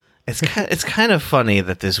it's kind of funny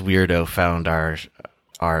that this weirdo found our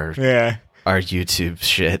YouTube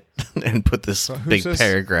shit and put this big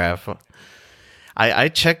paragraph. I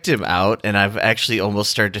checked him out, and I've actually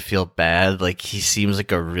almost started to feel bad. Like, he seems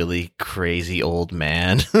like a really crazy old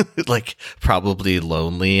man, like probably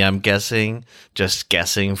lonely, I'm guessing. Just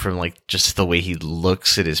guessing from like just the way he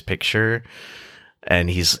looks at his picture, and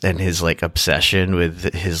his like obsession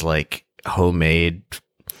with his like homemade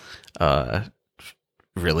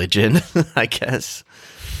religion, I guess.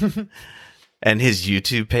 And his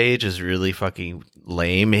YouTube page is really fucking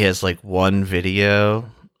lame. He has like one video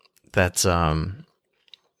that's how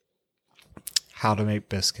to make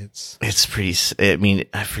biscuits. It's pretty, I mean,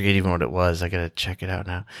 I forget even what it was. I gotta check it out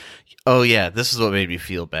now. Oh yeah, this is what made me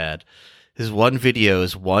feel bad. His one video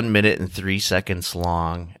is 1 minute and 3 seconds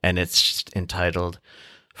long, and it's just entitled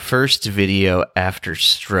 "First Video After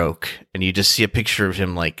Stroke," and you just see a picture of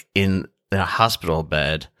him like in a hospital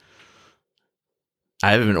bed.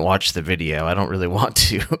 I haven't watched the video. I don't really want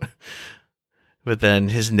to. But then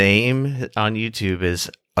his name on YouTube is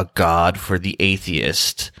A God for the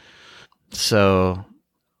Atheist. So,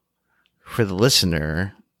 for the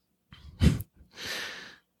listener,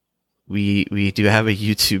 we do have a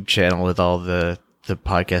YouTube channel with all the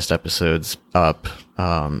podcast episodes up.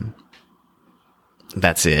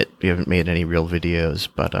 That's it. We haven't made any real videos,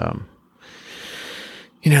 but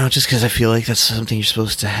just because I feel like that's something you're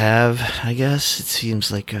supposed to have, I guess. It seems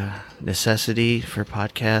like a necessity for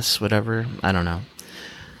podcasts, whatever. I don't know.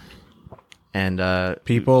 And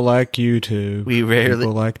people like YouTube.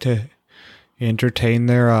 People like to entertain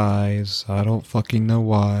their eyes. I don't fucking know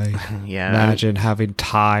why. Yeah. Imagine having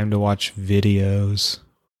time to watch videos.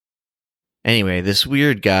 Anyway, this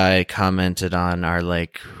weird guy commented on our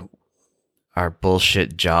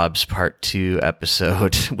bullshit jobs part 2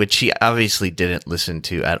 episode, which he obviously didn't listen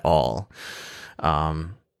to at all.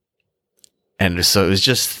 And so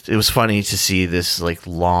it was funny to see this like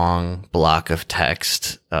long block of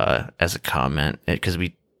text as a comment, because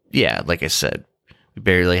like I said, we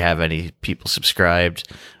barely have any people subscribed.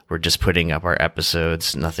 We're just putting up our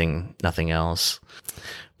episodes, nothing else.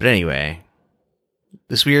 But anyway,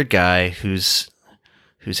 this weird guy whose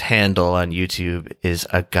handle on YouTube is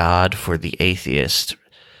A God for the Atheist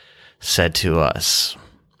said to us,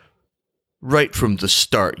 "Right from the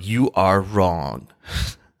start, you are wrong."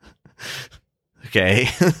 Okay.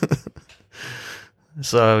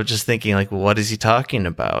 So I was just thinking, like, what is he talking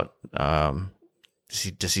about?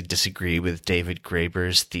 Does he disagree with David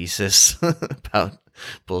Graeber's thesis about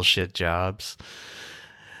bullshit jobs?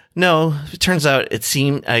 No, it turns out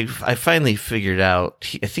I finally figured out,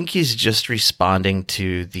 I think he's just responding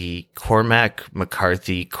to the Cormac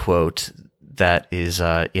McCarthy quote that is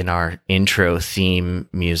in our intro theme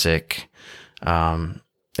music.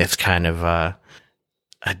 It's kind of a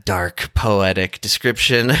dark, poetic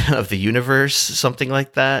description of the universe, something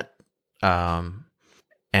like that.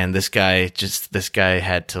 And this guy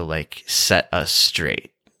had to like set us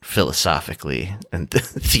straight philosophically and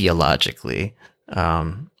theologically.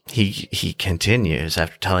 He continues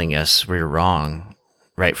after telling us we're wrong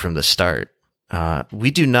right from the start.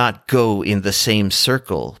 We do not go in the same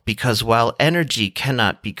circle because while energy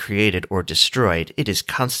cannot be created or destroyed, it is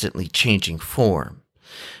constantly changing form.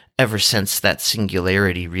 Ever since that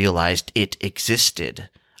singularity realized it existed,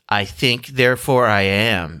 I think, therefore I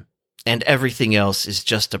am. And everything else is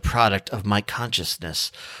just a product of my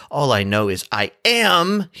consciousness. All I know is I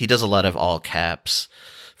am. He does a lot of all caps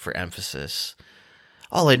for emphasis.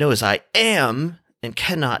 All I know is I am and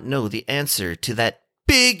cannot know the answer to that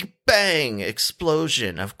big bang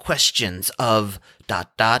explosion of questions of ...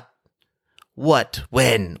 What,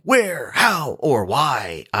 when, where, how, or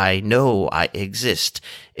why. I know I exist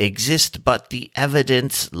but the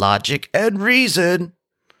evidence, logic, and reason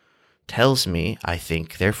tells me I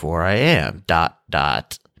think, therefore I am ...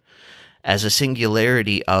 As a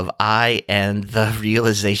singularity of I and the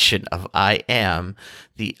realization of I am,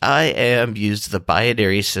 the I am used the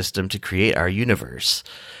binary system to create our universe.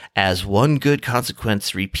 As one good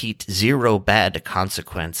consequence, repeat 0 bad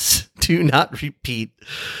consequence. Do not repeat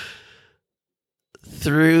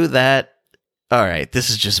through that. All right,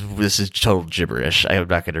 this is total gibberish. I'm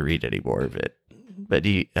not going to read any more of it. But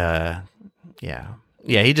he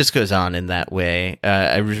just goes on in that way.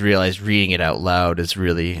 I realized reading it out loud is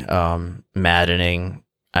really maddening.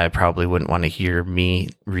 I probably wouldn't want to hear me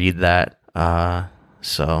read that.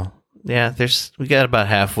 So yeah, we got about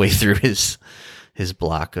halfway through his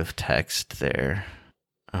block of text there.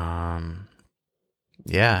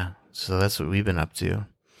 Yeah, so that's what we've been up to.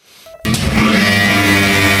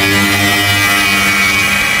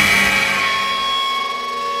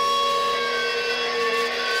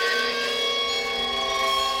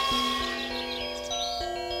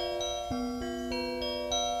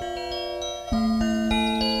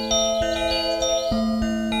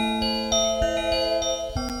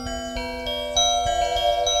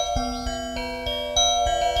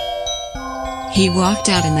 He walked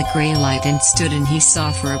out in the gray light and stood, and he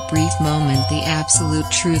saw for a brief moment the absolute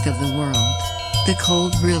truth of the world. The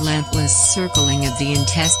cold, relentless circling of the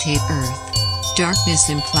intestate earth. Darkness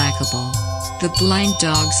implacable. The blind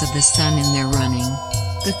dogs of the sun in their running.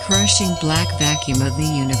 The crushing black vacuum of the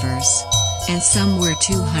universe. And somewhere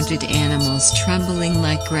 200 animals trembling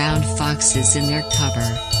like ground foxes in their cover.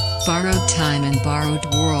 Borrowed time and borrowed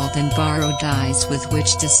world and borrowed eyes with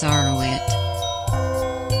which to sorrow it.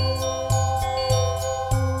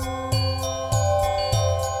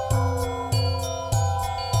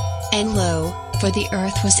 And lo, for the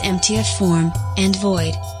earth was empty of form, and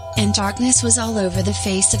void, and darkness was all over the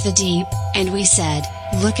face of the deep, and we said,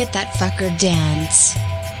 look at that fucker dance.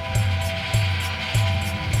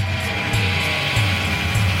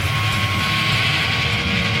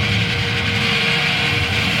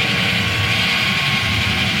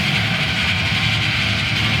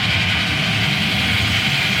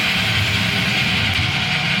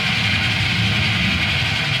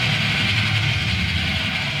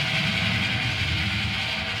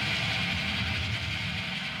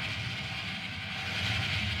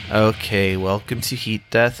 Okay, welcome to Heat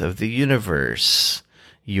Death of the Universe,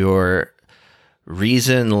 your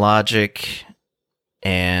reason, logic,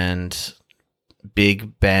 and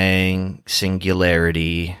Big Bang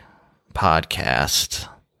singularity podcast.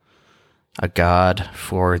 A god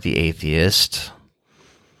for the atheist.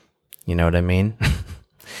 You know what I mean?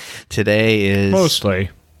 Today is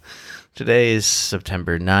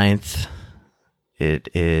September 9th. It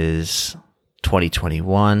is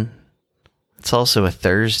 2021. It's also a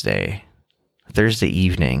Thursday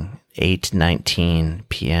evening, 8:19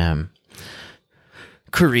 p.m.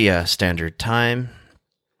 Korea Standard Time.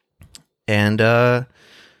 And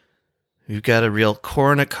we've got a real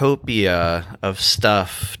cornucopia of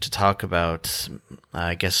stuff to talk about.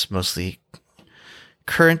 I guess mostly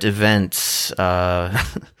current events,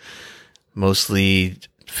 mostly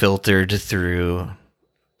filtered through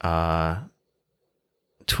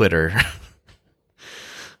Twitter.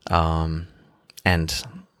 And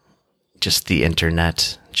just the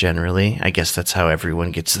internet generally. I guess that's how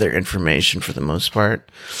everyone gets their information for the most part.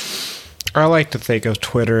 I like to think of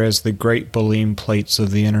Twitter as the great baleen plates of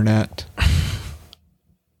the internet.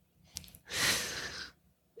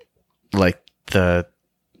 Like the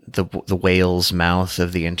whale's mouth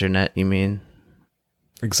of the internet, you mean?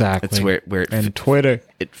 Exactly. It's where and Twitter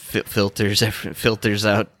filters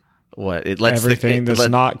out what it lets everything that's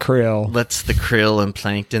not krill. Lets the krill and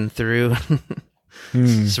plankton through.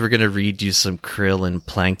 So we're gonna read you some krill and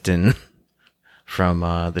plankton from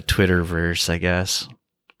the Twitterverse, I guess.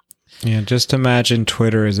 Yeah, just imagine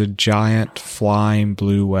Twitter as a giant flying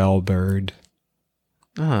blue whale bird.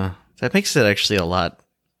 That makes it actually a lot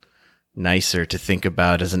nicer to think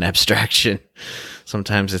about as an abstraction.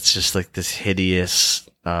 Sometimes it's just like this hideous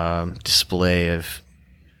display of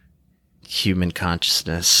human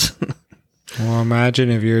consciousness. Well,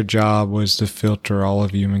 imagine if your job was to filter all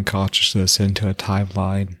of human consciousness into a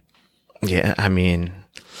timeline. Yeah, I mean,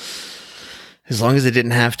 as long as I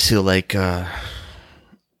didn't have to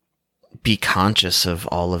be conscious of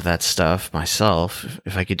all of that stuff myself,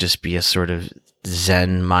 if I could just be a sort of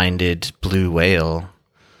Zen-minded blue whale,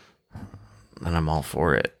 then I'm all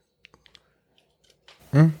for it.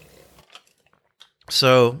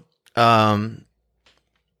 So,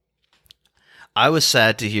 I was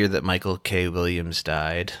sad to hear that Michael K. Williams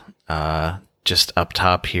died. Just up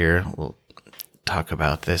top here, we'll talk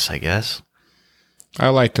about this, I guess. I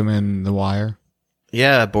liked him in The Wire.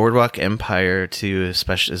 Yeah, Boardwalk Empire, too,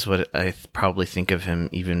 especially is what I probably think of him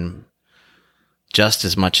even just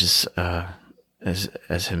as much as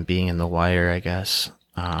him being in The Wire, I guess.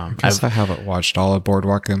 I haven't watched all of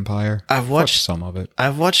Boardwalk Empire. I've watched some of it.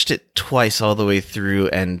 I've watched it twice all the way through,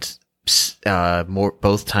 and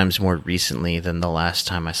both times more recently than the last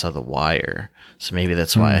time I saw The Wire. So maybe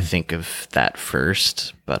that's why I think of that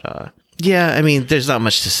first. But yeah, I mean, there's not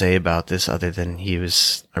much to say about this other than he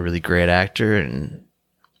was a really great actor and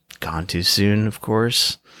gone too soon, of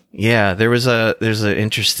course. Yeah, there's an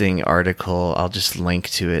interesting article. I'll just link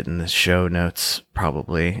to it in the show notes,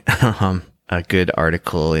 probably. A good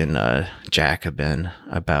article in Jacobin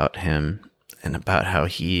about him and about how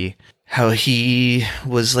he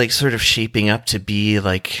was like sort of shaping up to be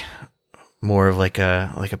like more of like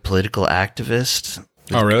a political activist.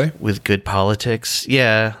 Oh, really? With good politics.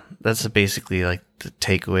 Yeah, that's basically like the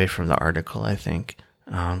takeaway from the article, I think.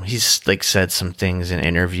 He's like said some things in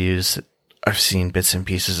interviews that I've seen bits and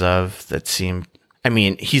pieces of that seem, I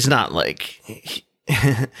mean, he's not like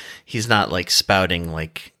spouting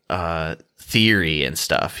like theory and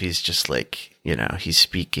stuff. He's just like, he's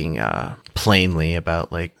speaking plainly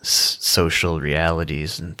about like social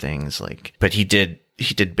realities and things like, but he did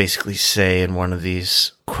basically say in one of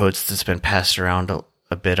these quotes that's been passed around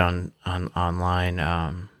a bit on online,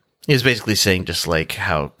 he was basically saying just like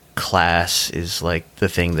how class is like the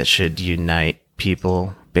thing that should unite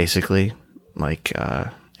people, basically, like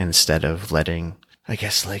instead of letting, I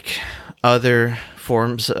guess, like other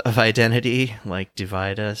forms of identity like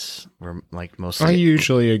divide us. Or like mostly, I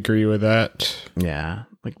usually agree with that. Yeah,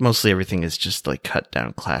 like mostly everything is just like cut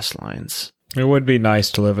down class lines. It would be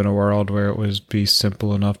nice to live in a world where it would be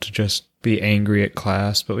simple enough to just be angry at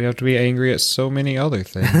class, but we have to be angry at so many other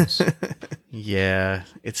things. Yeah,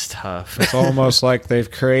 it's tough. It's almost like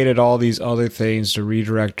they've created all these other things to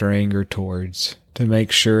redirect our anger towards, to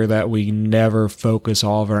make sure that we never focus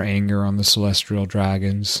all of our anger on the celestial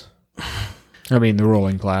dragons. I mean, the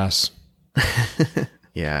ruling class.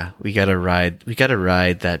 Yeah, we gotta ride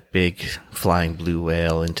that big flying blue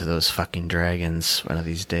whale into those fucking dragons one of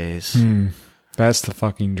these days. That's the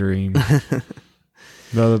fucking dream.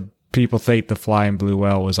 The people think the flying blue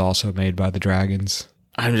whale was also made by the dragons.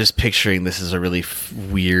 I'm just picturing this as a really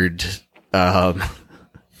weird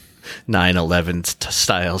 9/11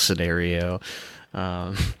 style scenario.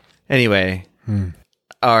 Anyway,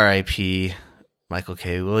 R.I.P. Michael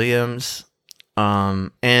K. Williams.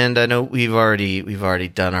 And I know we've already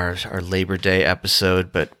done our Labor Day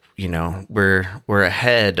episode, but you know, we're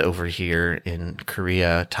ahead over here in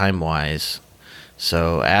Korea time-wise.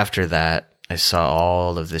 So after that, I saw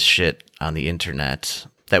all of this shit on the internet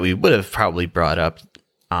that we would have probably brought up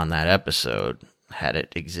on that episode had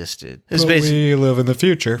it existed. But we live in the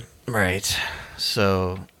future. Right.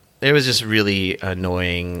 So it was just really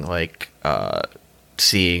annoying, like,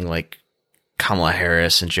 seeing, like, Kamala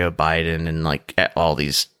Harris and Joe Biden and, like, all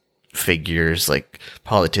these figures, like,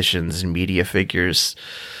 politicians and media figures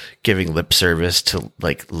giving lip service to,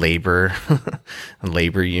 like, labor and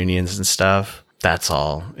labor unions and stuff. That's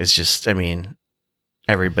all. It's just, I mean,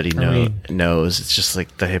 everybody knows. It's just,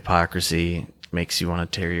 like, the hypocrisy makes you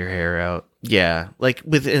want to tear your hair out. Yeah. Like,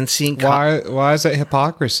 within seeing... Why is it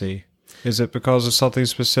hypocrisy? Is it because of something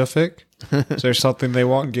specific? Is there something they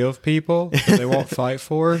won't give people that they won't fight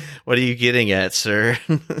for? What are you getting at, sir?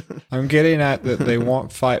 I'm getting at that they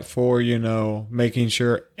won't fight for, making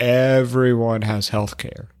sure everyone has health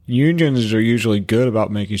care. Unions are usually good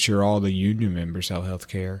about making sure all the union members have health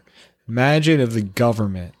care. Imagine if the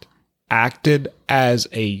government acted as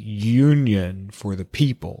a union for the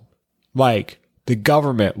people. Like, the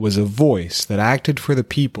government was a voice that acted for the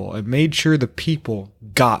people and made sure the people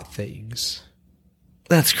got things.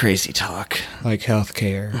 That's crazy talk. Like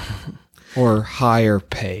healthcare or higher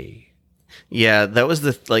pay. Yeah, that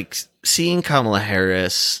was seeing Kamala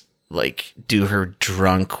Harris, like, do her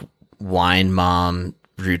drunk wine mom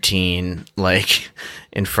routine, like,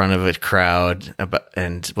 in front of a crowd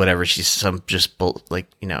and whatever. She's just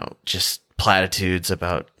platitudes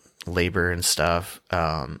about labor and stuff.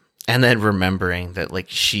 And then remembering that, like,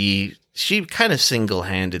 she kind of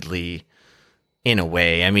single-handedly, in a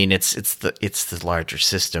way, I mean, it's the larger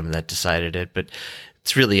system that decided it, but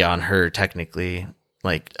it's really on her technically.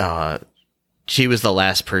 Like, she was the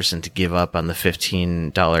last person to give up on the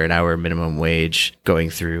 $15 an hour minimum wage going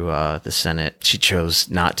through the Senate. She chose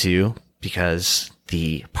not to because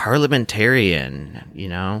the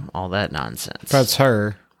parliamentarian, all that nonsense. That's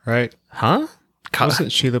her, right? Huh?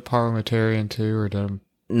 Wasn't she the parliamentarian too, or did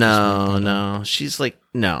No. She's like,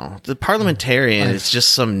 no. The parliamentarian is just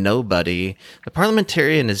some nobody. The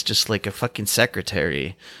parliamentarian is just like a fucking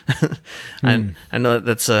secretary. I know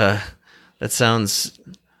that sounds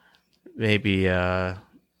maybe. I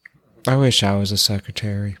wish I was a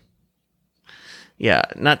secretary. Yeah,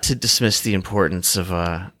 not to dismiss the importance of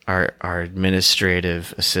our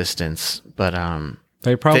administrative assistants, but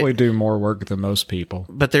they probably do more work than most people.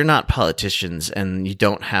 But they're not politicians, and you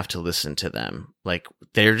don't have to listen to them. Like,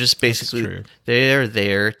 they're just basically, they're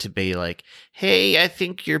there to be like, hey, I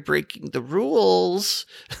think you're breaking the rules.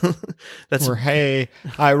 Or, hey,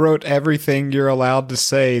 I wrote everything you're allowed to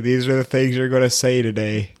say. These are the things you're going to say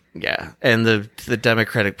today. Yeah, and the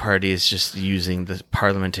Democratic Party is just using the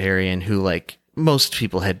parliamentarian who, like, most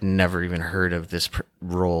people had never even heard of this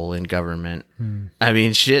role in government. I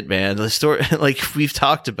mean, shit, man. The story, like, we've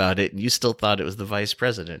talked about it, and you still thought it was the vice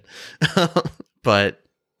president. But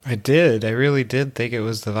I did. I really did think it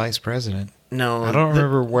was the vice president. No, I don't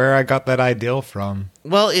remember where I got that ideal from.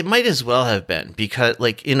 Well, it might as well have been because,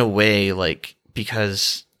 like, in a way, like,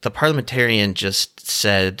 because the parliamentarian just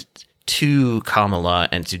said to Kamala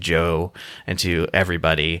and to Joe and to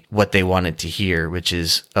everybody what they wanted to hear, which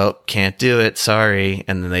is, oh, can't do it, sorry.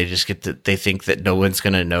 And then they just they think that no one's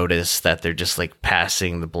going to notice that they're just like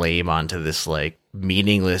passing the blame onto this like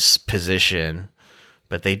meaningless position.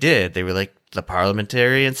 But they did. They were like, the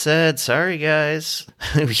parliamentarian said, sorry guys,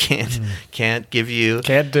 we can't give you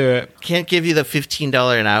Can't do it. can't give you the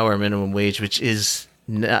 $15 an hour minimum wage, which is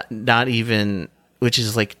not even, which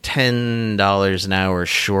is like $10 an hour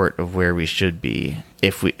short of where we should be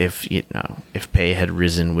if pay had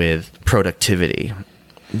risen with productivity,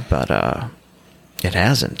 but it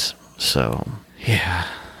hasn't. So yeah.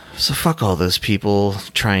 So fuck all those people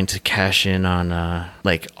trying to cash in on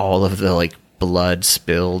like all of the like blood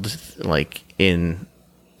spilled like in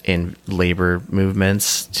labor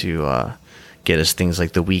movements to get us things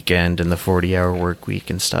like the weekend and the 40-hour work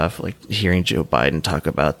week and stuff. Like hearing Joe Biden talk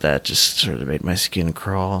about that just sort of made my skin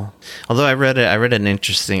crawl. Although I read an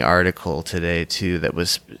interesting article today too that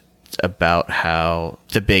was about how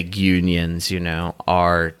the big unions,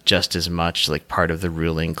 are just as much like part of the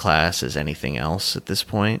ruling class as anything else at this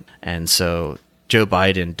point. And so Joe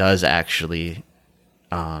Biden does actually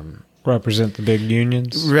Represent the big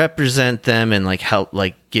unions. Represent them and like help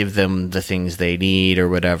like give them the things they need or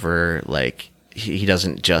whatever. Like he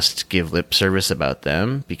doesn't just give lip service about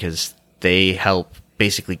them, because they help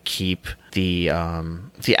basically keep the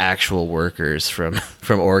actual workers from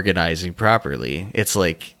organizing properly. It's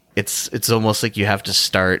like it's almost like you have to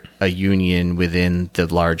start a union within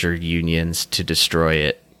the larger unions to destroy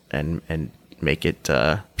it and make it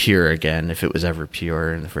pure again, if it was ever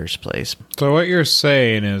pure in the first place. So what you're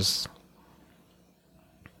saying is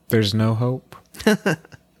there's no hope?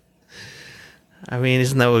 I mean,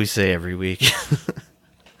 isn't that what we say every week?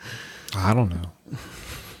 I don't know.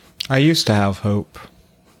 I used to have hope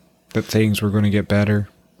that things were going to get better.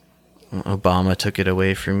 Obama took it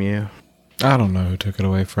away from you. I don't know who took it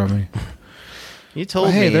away from me. You told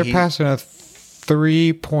me. Hey, they're passing a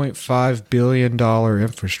 $3.5 billion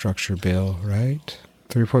infrastructure bill, right?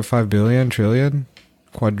 3.5 billion, trillion,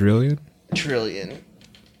 quadrillion, trillion,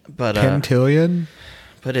 but pentillion.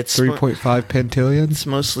 But it's 3.5 pentillion. It's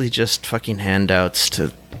mostly just fucking handouts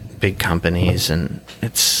to big companies, and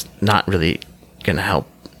it's not really going to help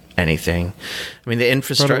anything. I mean, the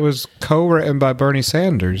infrastructure. But it was co-written by Bernie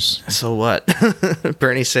Sanders. So what?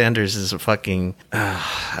 Bernie Sanders is a fucking.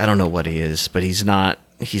 I don't know what he is, but he's not.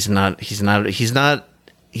 He's at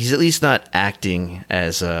least not acting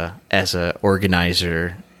as a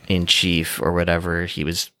organizer in chief or whatever he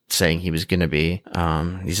was saying he was going to be.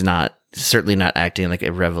 He's certainly not acting like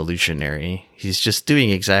a revolutionary. He's just doing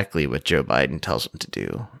exactly what Joe Biden tells him to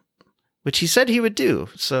do, which he said he would do.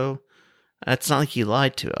 So it's not like he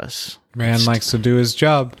lied to us. Man likes to do his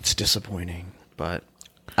job. It's disappointing, but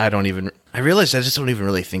I realized I just don't even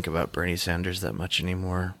really think about Bernie Sanders that much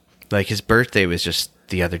anymore. Like his birthday was just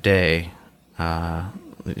the other day,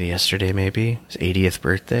 yesterday maybe, his 80th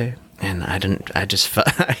birthday. And I just felt,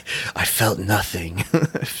 I felt nothing.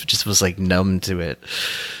 I just was like numb to it.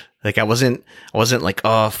 Like I wasn't like,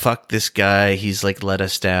 oh, fuck this guy, he's like let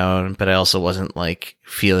us down. But I also wasn't like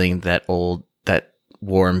feeling that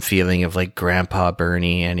warm feeling of like Grandpa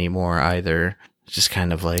Bernie anymore either. Just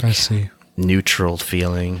kind of like, I see, neutral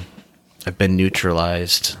feeling. I've been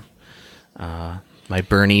neutralized. My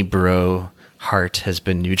Bernie bro heart has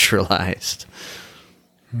been neutralized.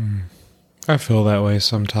 I feel that way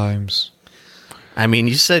sometimes. I mean,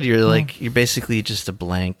 you said you're basically just a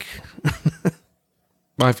blank.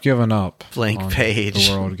 I've given up. Blank on page.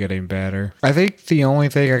 The world getting better. I think the only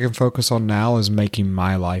thing I can focus on now is making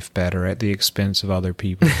my life better at the expense of other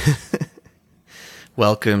people.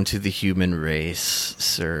 Welcome to the human race,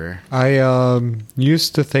 sir. I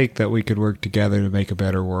used to think that we could work together to make a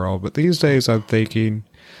better world, but these days I'm thinking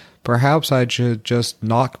perhaps I should just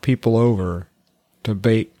knock people over to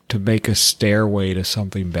make a stairway to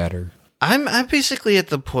something better. I'm basically at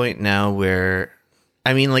the point now where,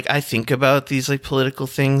 I mean, like, I think about these like political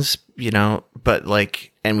things, but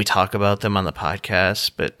like, and we talk about them on the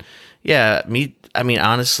podcast, but yeah,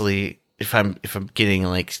 honestly, if I'm getting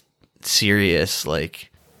like serious,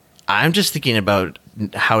 like, I'm just thinking about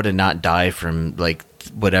how to not die from like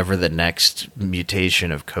whatever the next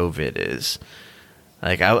mutation of COVID is.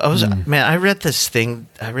 Like I was, man, I read this thing,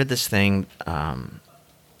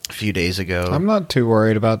 a few days ago. I'm not too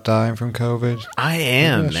worried about dying from COVID. I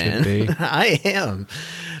am, man. I am,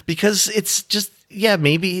 because it's just, yeah,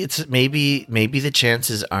 maybe the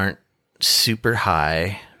chances aren't super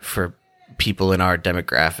high for people in our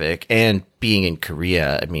demographic, and being in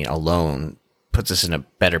Korea, I mean, alone puts us in a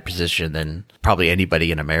better position than probably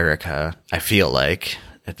anybody in America, I feel like.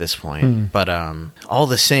 at this point. But all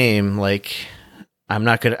the same, like, I'm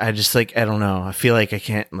not gonna. I just like, I don't know. I feel like I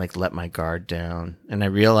can't like let my guard down, and I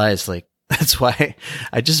realize like that's why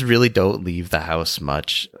I just really don't leave the house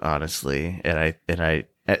much, honestly. And I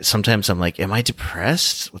sometimes I'm like, am I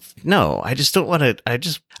depressed? No, I just don't want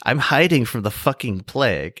to. I'm hiding from the fucking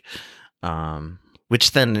plague.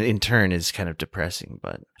 Which then in turn is kind of depressing.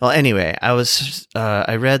 But well, anyway,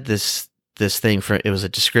 I read this thing it was a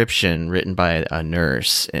description written by a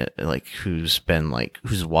nurse, like who's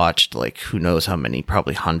watched like who knows how many,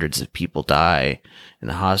 probably hundreds of people die in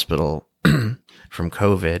the hospital from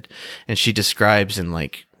COVID, and she describes in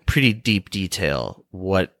like pretty deep detail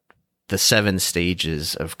what the 7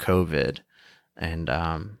 stages of COVID, and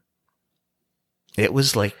it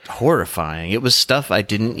was like horrifying. It was stuff I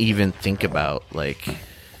didn't even think about, like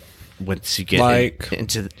once you get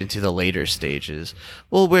into the later stages.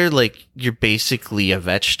 Well, where like you're basically a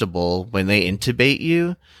vegetable when they intubate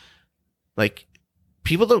you. Like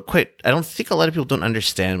people I don't think a lot of people don't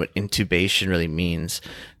understand what intubation really means.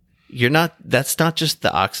 That's not just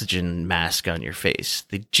the oxygen mask on your face.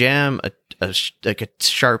 They jam a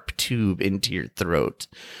sharp tube into your throat,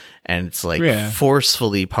 and it's like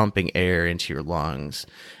forcefully pumping air into your lungs,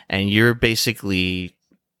 and you're basically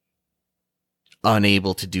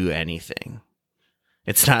unable to do anything.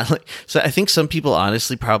 It's not like, so I think some people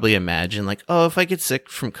honestly probably imagine like, oh, if I get sick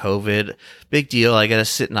from COVID, big deal. I got to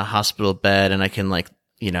sit in a hospital bed and I can like,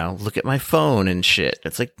 look at my phone and shit.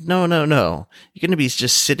 It's like, no. You're going to be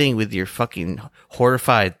just sitting with your fucking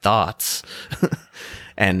horrified thoughts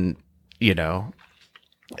and,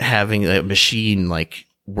 having a machine like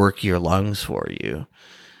work your lungs for you.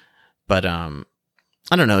 But,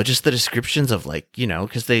 I don't know, just the descriptions of like,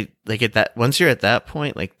 cause they get that once you're at that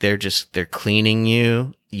point, like they're cleaning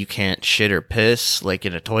you. You can't shit or piss like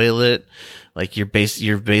in a toilet. Like you're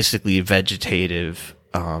basically vegetative.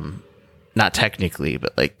 Not technically,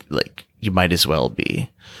 but like you might as well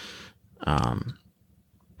be.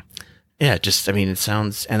 It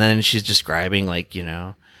sounds, and then she's describing like,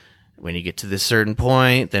 when you get to this certain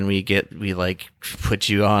point, then we like put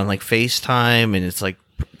you on like FaceTime, and it's like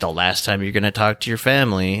the last time you're going to talk to your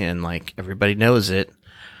family, and like everybody knows it.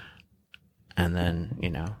 And then,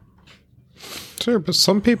 Sure, but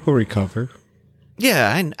some people recover.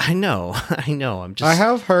 Yeah, I know. I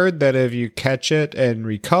have heard that if you catch it and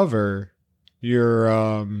recover,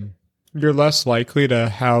 you're less likely to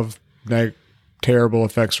have terrible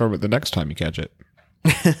effects from it the next time you catch it.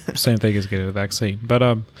 Same thing as getting a vaccine. But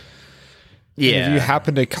if you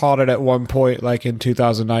happen to caught it at one point, like in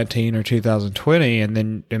 2019 or 2020,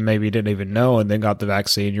 and maybe you didn't even know, and then got the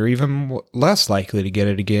vaccine, you're even less likely to get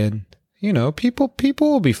it again. People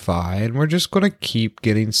will be fine. We're just going to keep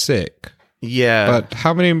getting sick. Yeah. But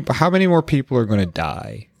how many more people are going to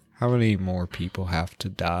die? How many more people have to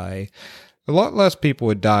die? A lot less people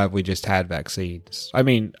would die if we just had vaccines. I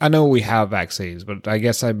mean, I know we have vaccines, but I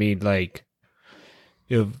guess I mean like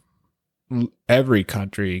if every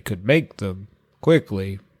country could make them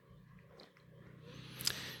quickly.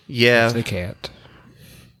 Yeah. They can't.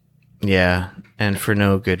 Yeah, and for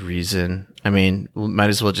no good reason. I mean, we might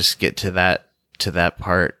as well just get to that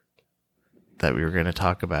part that we were going to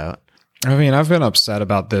talk about. I mean, I've been upset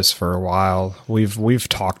about this for a while. We've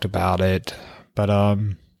talked about it, but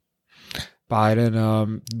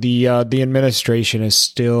Biden, the administration is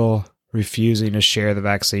still refusing to share the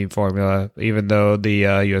vaccine formula, even though the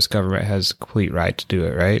U.S. government has complete right to do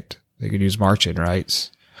it. Right? They can use marching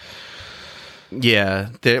rights. Yeah.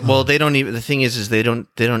 They don't even. The thing is they don't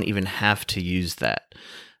even have to use that.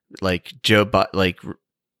 Like the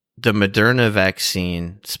Moderna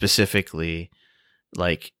vaccine specifically,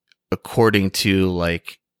 like according to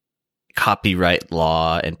like copyright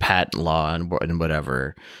law and patent law and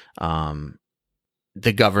whatever,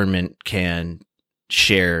 the government can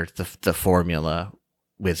share the formula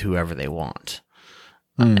with whoever they want.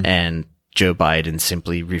 And Joe Biden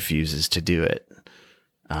simply refuses to do it.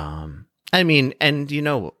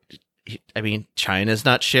 China's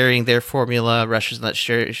not sharing their formula. Russia's not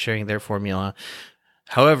sharing their formula.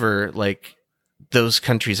 However, like those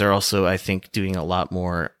countries are also, I think, doing a lot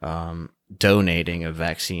more donating of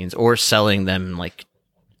vaccines or selling them like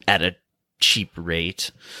at a cheap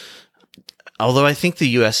rate. Although I think the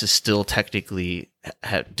U.S. is still technically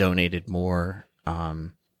donated more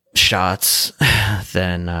shots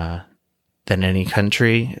than any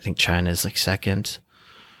country. I think China is like second.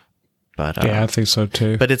 But yeah, I think so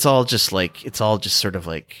too. But it's all just sort of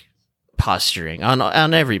like posturing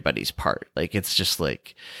on everybody's part. Like it's just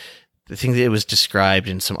like the thing that it was described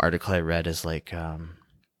in some article I read is like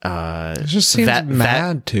It just seems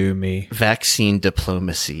mad to me. Vaccine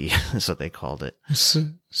diplomacy is what they called it. It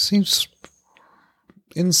seems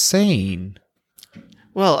insane.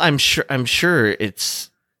 Well, I'm sure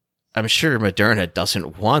Moderna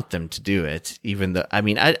doesn't want them to do it, even though, I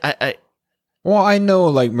mean, Well, I know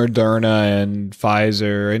like Moderna and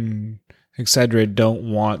Pfizer and etc.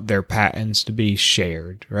 don't want their patents to be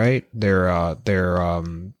shared, right? Their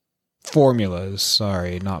formulas,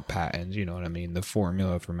 sorry, not patents, you know what I mean, the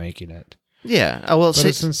formula for making it. Yeah. Oh, well, but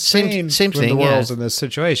it's insane same when thing. The world's in this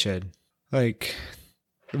situation. Like,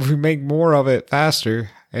 if we make more of it faster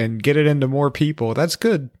and get it into more people, that's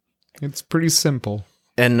good. It's pretty simple.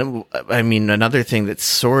 And I mean, another thing that's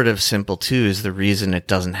sort of simple too is the reason it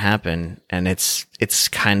doesn't happen, and it's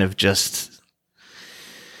kind of just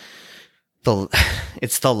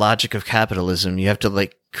it's the logic of capitalism. You have to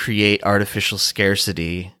like create artificial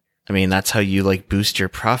scarcity. I mean, that's how you like boost your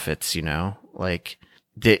profits, you know? Like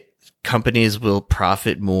the companies will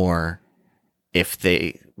profit more if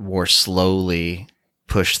they more slowly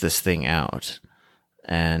push this thing out.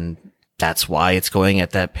 And that's why it's going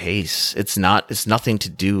at that pace. It's nothing to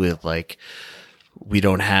do with like we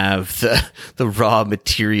don't have the raw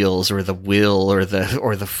materials or the will or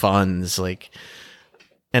the funds, like,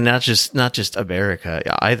 and not just America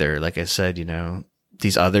either. Like I said, you know,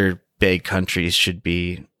 these other big countries should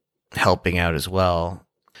be helping out as well.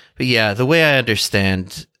 But yeah, the way I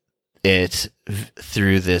understand it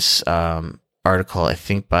through this article, I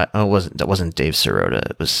think that wasn't Dave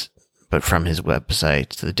Sirota, but from his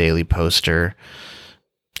website, the Daily Poster,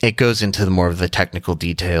 it goes into more of the technical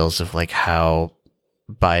details of like how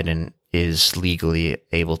Biden is legally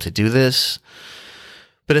able to do this.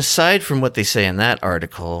 But aside from what they say in that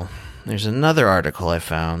article, there's another article I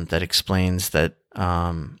found that explains that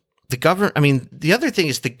the government, I mean, the other thing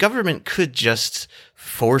is the government could just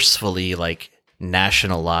forcefully like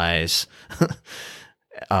nationalize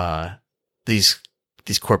these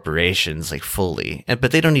corporations like fully,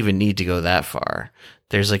 but they don't even need to go that far.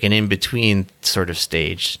 There's like an in-between sort of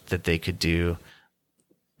stage that they could do,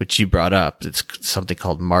 which you brought up. It's something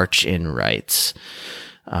called march-in rights,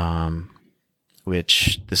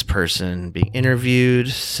 which this person being interviewed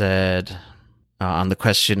said on the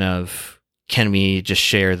question of, can we just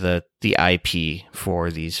share the IP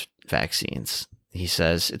for these vaccines? He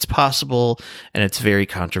says, it's possible, and it's very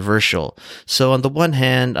controversial. So on the one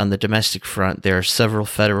hand, on the domestic front, there are several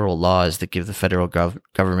federal laws that give the federal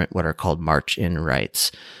government what are called march-in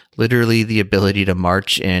rights. Literally the ability to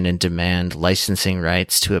march in and demand licensing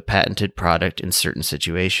rights to a patented product in certain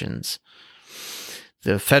situations.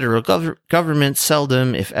 The federal government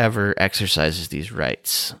seldom, if ever, exercises these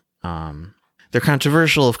rights. They're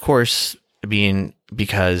controversial, of course,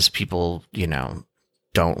 because people, you know,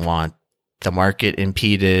 don't want the market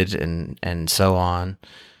impeded and so on.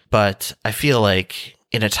 But I feel like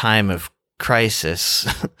in a time of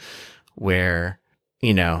crisis where,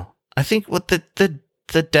 you know, I think what the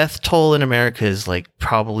death toll in America is like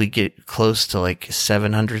probably get close to like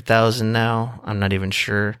 700,000 now. I'm not even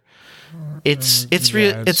sure. It's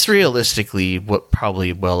realistically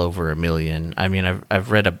probably well over 1 million. I mean, I've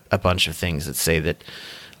read a bunch of things that say that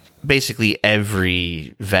basically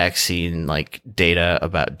every vaccine like data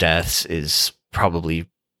about deaths is probably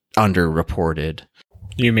underreported.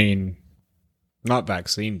 You mean not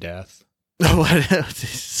vaccine death?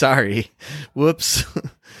 Sorry. Whoops.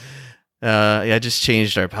 I just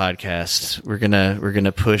changed our podcast. We're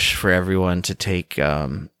gonna push for everyone to take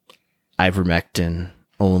ivermectin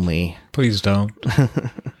only. Please don't.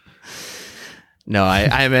 No,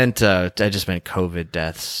 I meant I just meant COVID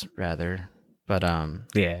deaths rather. But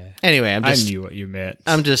yeah. Anyway, I knew what you meant.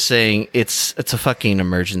 I'm just saying it's a fucking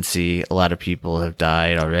emergency. A lot of people have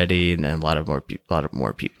died already, and a lot of more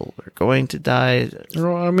people are going to die.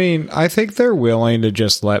 Well, I mean, I think they're willing to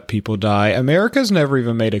just let people die. America's never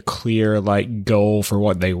even made a clear like goal for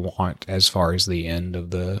what they want as far as the end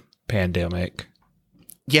of the pandemic.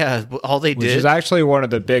 Yeah, all they did, which is actually one of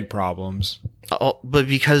the big problems. But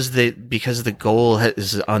because the goal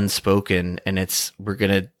is unspoken, and it's we're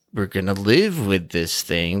gonna live with this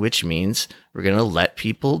thing, which means we're gonna let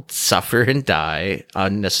people suffer and die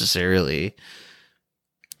unnecessarily.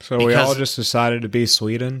 So we all just decided to be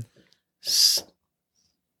Sweden. At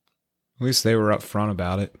least they were upfront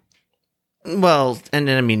about it. Well, and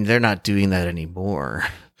then I mean they're not doing that anymore.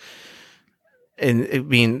 And I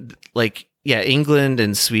mean, like, yeah, England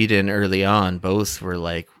and Sweden early on both were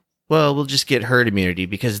like, well, we'll just get herd immunity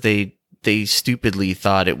because they stupidly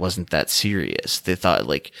thought it wasn't that serious. They thought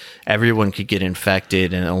like everyone could get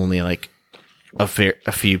infected and only like a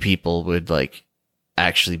few people would like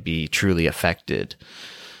actually be truly affected.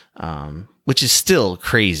 which is still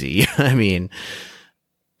crazy. I mean,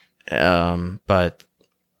 but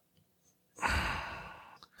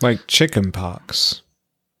Like chicken pox.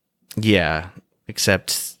 yeah,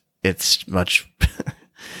 except it's much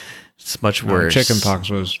it's much worse. Chicken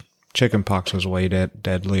pox was way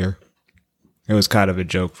deadlier. It was kind of a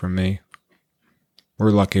joke from me.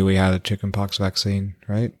 We're lucky we had a chicken pox vaccine,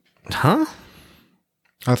 right? Huh?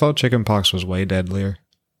 I thought chicken pox was way deadlier.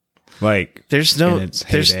 Like There's in no its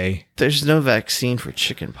heyday. there's no vaccine for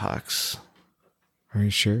chickenpox. Are you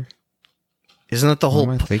sure? Isn't that the What whole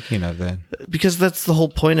am I thinking of then? because that's the whole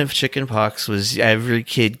point of chickenpox was every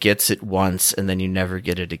kid gets it once and then you never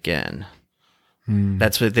get it again.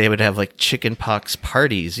 That's what they would have, like chickenpox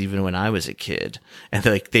parties even when I was a kid. And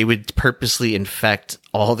like they would purposely infect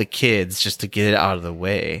all the kids just to get it out of the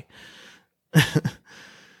way.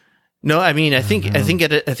 No, I mean, I think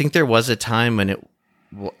there was a time when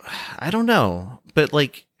I don't know, but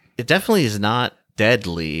like it definitely is not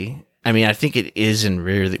deadly. I mean, I think it is in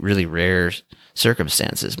really, really rare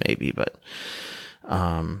circumstances maybe, but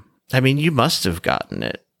I mean, you must have gotten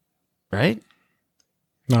it, right?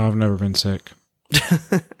 No, I've never been sick.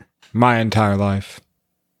 My entire life.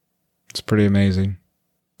 It's pretty amazing.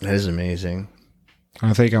 That is amazing.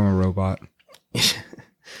 I think I'm a robot.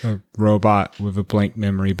 A robot with a blank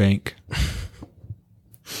memory bank.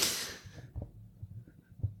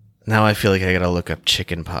 Now I feel like I gotta look up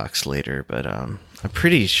chickenpox later, but I'm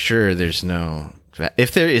pretty sure there's no.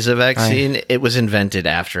 If there is a vaccine, it was invented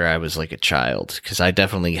after I was like a child, because I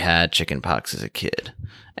definitely had chickenpox as a kid,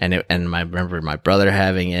 and I remember my brother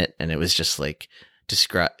having it, and it was just like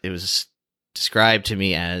it was described to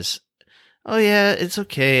me as, oh yeah, it's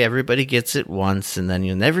okay, everybody gets it once, and then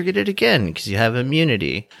you'll never get it again because you have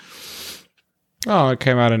immunity. Oh, it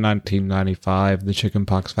came out in 1995, the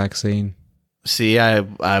chickenpox vaccine. See, I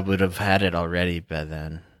would have had it already by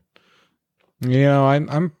then. You know,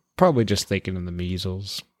 I'm probably just thinking of the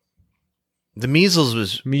measles. The measles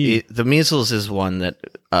was the measles is one that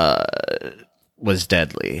was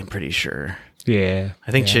deadly. I'm pretty sure. Yeah,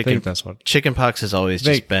 I think I think that's what. chickenpox has always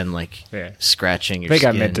just been like scratching your I think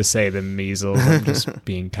skin. I meant to say the measles. I'm just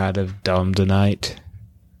being kind of dumb tonight,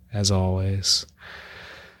 as always.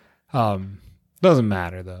 Doesn't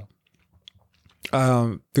matter though.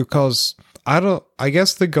 Because I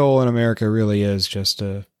guess the goal in America really is just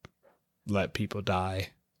to let people die.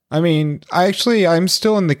 I mean, I'm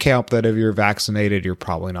still in the camp that if you're vaccinated, you're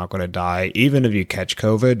probably not going to die, even if you catch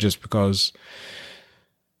COVID, just because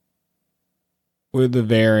with the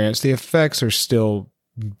variants, the effects are still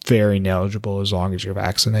very negligible as long as you're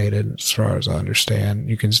vaccinated, as far as I understand.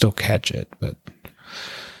 You can still catch it, but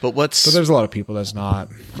there's a lot of people that's not.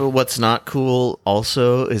 But what's not cool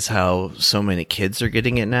also is how so many kids are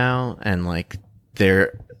getting it now, and like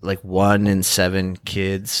they're like 1 in 7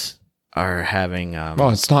 kids are having. Well,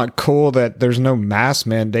 it's not cool that there's no mask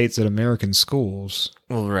mandates at American schools.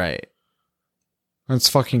 Well, right. That's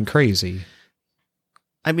fucking crazy.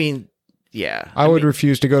 I mean, yeah. I would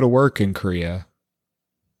refuse to go to work in Korea.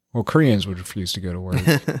 Well, Koreans would refuse to go to work.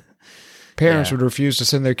 Parents would refuse to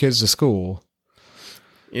send their kids to school.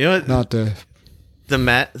 You know what? Not to. The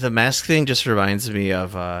mask thing just reminds me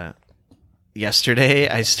of yesterday.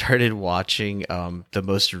 I started watching the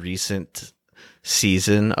most recent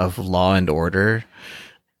season of Law and Order,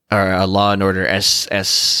 or Law and Order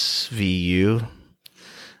SVU.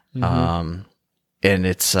 And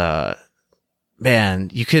it's man,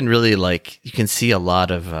 you can really you can see a lot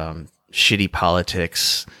of shitty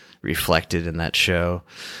politics reflected in that show.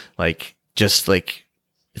 Like just like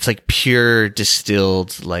it's like pure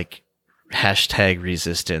distilled like hashtag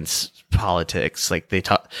resistance politics. Like they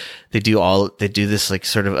do this like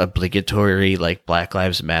sort of obligatory like Black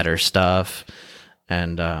Lives Matter stuff.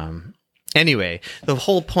 And anyway, the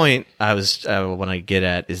whole point I want to get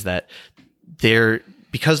at is that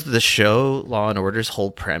because the show Law and Order's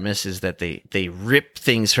whole premise is that they rip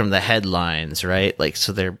things from the headlines, right? Like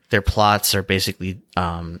so their plots are basically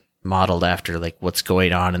modeled after like what's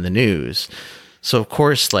going on in the news. So of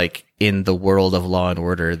course, like in the world of Law and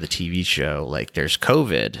Order, the TV show, like there's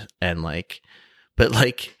COVID and like, but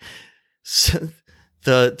like so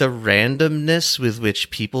the randomness with which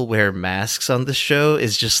people wear masks on the show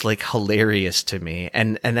is just like hilarious to me.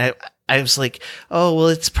 And I was like, oh, well,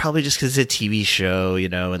 it's probably just because it's a TV show, you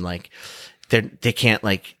know, and like they can't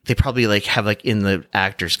like, they probably like have like in the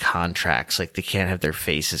actors' contracts, like they can't have their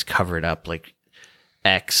faces covered up like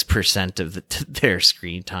X% of their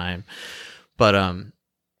screen time. But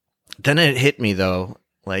then it hit me though,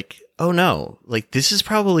 like, oh no, like this is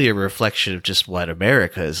probably a reflection of just what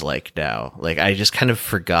America is like now. Like I just kind of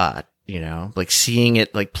forgot, you know, like seeing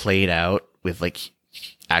it like played out with like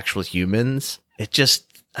actual humans. It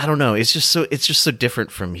just, I don't know. It's just so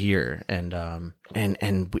different from here, and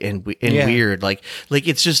weird. Like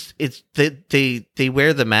they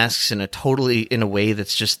wear the masks in a way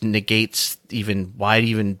that's just negates why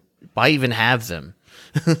even have them.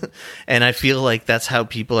 And I feel like that's how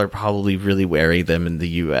people are probably really wearing them in the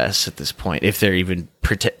U.S. at this point. If they're even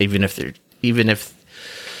if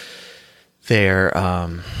they're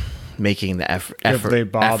making the effort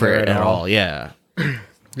at all. Yeah.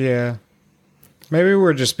 Yeah. Maybe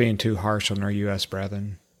we're just being too harsh on our U.S.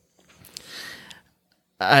 brethren.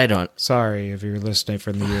 I don't. Sorry if you're listening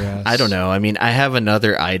from the U.S. I don't know. I mean, I have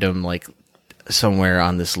another item like somewhere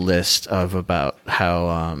on this list of about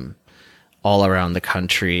how all around the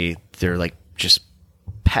country they're like just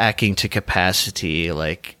packing to capacity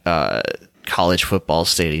like college football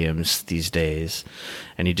stadiums these days,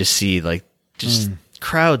 and you just see like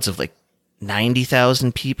crowds of like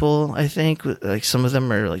 90,000 people, I think. Like some of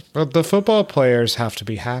them are like... Well, the football players have to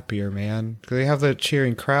be happier, man. They have the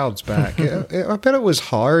cheering crowds back. I bet it was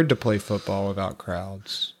hard to play football without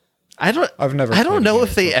crowds. I don't know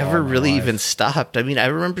if they ever really even stopped. I mean, I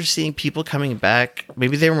remember seeing people coming back.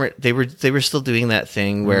 Maybe they were still doing that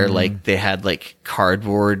thing where like they had like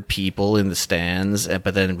cardboard people in the stands,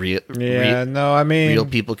 but then real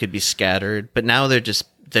people could be scattered. But now they're just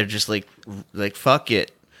like fuck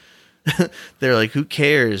it. They're like, who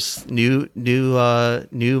cares? New,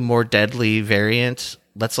 more deadly variant.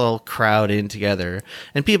 Let's all crowd in together.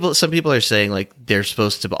 And some people are saying like they're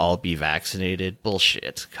supposed to all be vaccinated.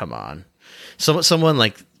 Bullshit. Come on.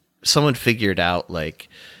 Someone figured out like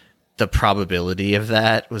the probability of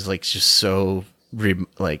that was like just so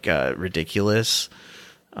ridiculous.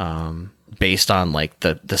 Based on like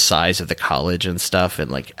the size of the college and stuff, and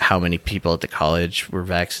like how many people at the college were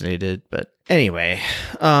vaccinated. But anyway,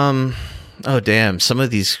 oh damn, some of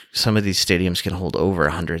these stadiums can hold over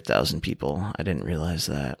 100,000 people. I didn't realize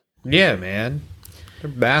that. Yeah, man, they're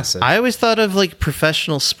massive. I always thought of like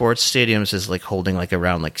professional sports stadiums as like holding like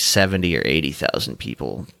around like 70 or 80,000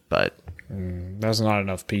 people, but that's not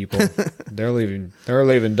enough people. They're leaving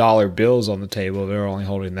dollar bills on the table. They're only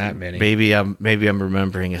holding that many. Maybe I'm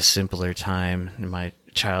remembering a simpler time in my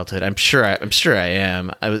childhood. I'm sure I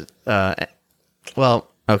am. I was well,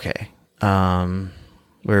 okay.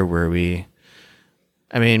 Where were we?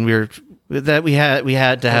 I mean, we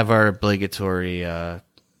had to have our obligatory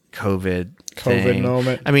COVID thing.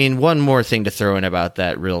 moment. I mean, one more thing to throw in about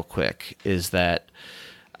that real quick is that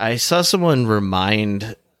I saw someone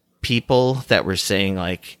remind people that were saying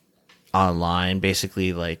like online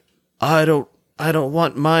basically like I don't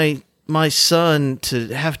want my son to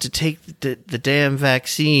have to take the damn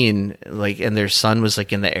vaccine, like, and their son was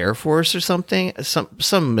like in the Air Force or something, some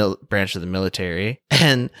branch of the military,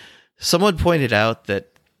 and someone pointed out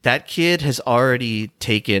that kid has already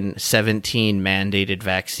taken 17 mandated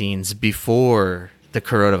vaccines before the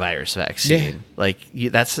coronavirus vaccine. Yeah. Like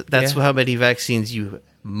that's how many vaccines you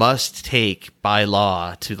must take by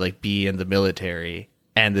law to like be in the military.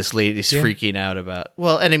 And this lady's freaking out about,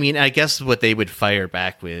 well, and I mean, I guess what they would fire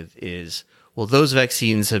back with is, well, those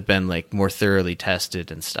vaccines have been like more thoroughly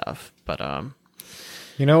tested and stuff. But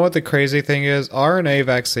you know what the crazy thing is? RNA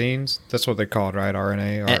vaccines, that's what they're called, right?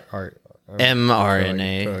 RNA or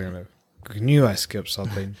mRNA. I knew I skipped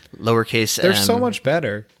something. Lowercase They're m. so much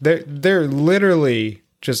better. They're literally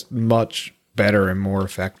just much better and more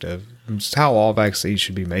effective. It's how all vaccines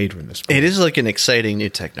should be made from this point. It is like an exciting new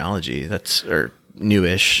technology. Or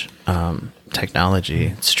newish technology.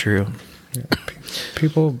 It's true. Yeah,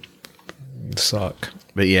 people suck.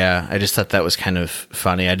 But yeah, I just thought that was kind of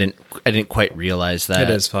funny. I didn't quite realize that. It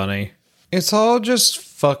is funny. It's all just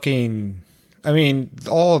fucking, I mean,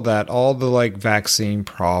 all of that, all the like vaccine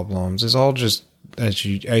problems is all just as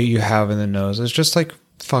you have in the nose. It's just like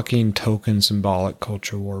fucking token symbolic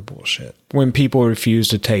culture war bullshit. When people refuse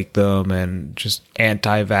to take them and just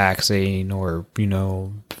anti-vaccine or, you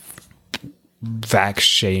know, vax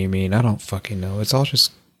shaming, I don't fucking know. It's all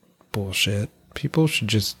just bullshit. People should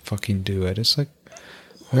just fucking do it. It's like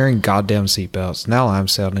wearing goddamn seatbelts. Now I'm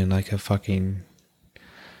sounding like a fucking,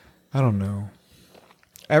 I don't know.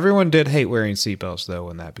 Everyone did hate wearing seatbelts though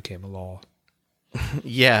when that became a law.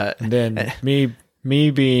 Yeah. And then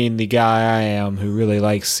me being the guy I am who really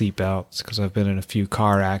likes seatbelts because I've been in a few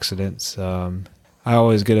car accidents. I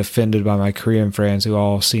always get offended by my Korean friends who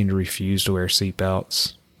all seem to refuse to wear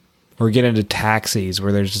seatbelts. Or get into taxis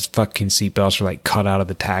where there's just fucking seatbelts are like cut out of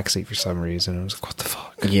the taxi for some reason. I was like, what the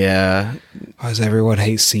fuck? Yeah. Why does everyone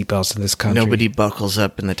hate seatbelts in this country? Nobody buckles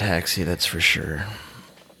up in the taxi, that's for sure.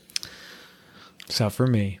 Except for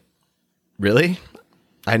me. Really?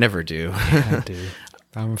 I never do. Yeah, I do.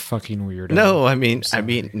 I'm a fucking weirdo. No, I mean,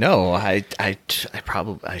 no. I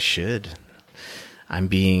should. I'm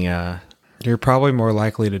being. You're probably more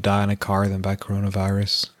likely to die in a car than by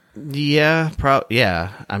coronavirus. Yeah,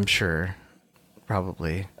 I'm sure.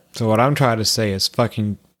 Probably. So what I'm trying to say is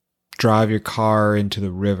fucking drive your car into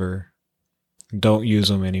the river. Don't use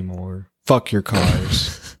them anymore. Fuck your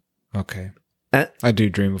cars. Okay. I do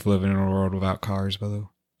dream of living in a world without cars, by the way.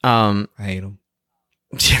 I hate them.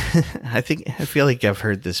 I feel like I've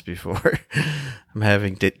heard this before. I'm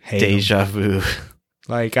having deja vu.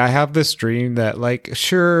 Like, I have this dream that, like,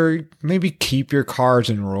 sure, maybe keep your cars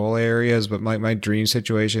in rural areas, but my dream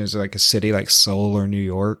situation is like a city like Seoul or New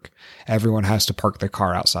York. Everyone has to park their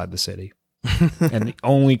car outside the city. And the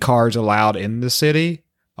only cars allowed in the city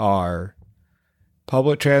are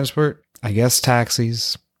public transport, I guess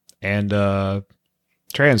taxis, and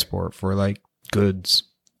transport for, like, goods.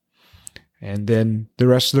 And then the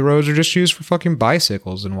rest of the roads are just used for fucking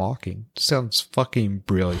bicycles and walking. Sounds fucking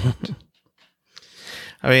brilliant.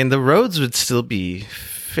 I mean, the roads would still be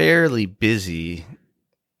fairly busy.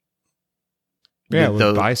 Yeah,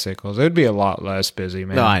 with bicycles. It would be a lot less busy,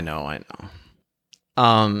 man. No, I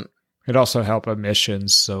know. It'd also help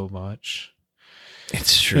emissions so much.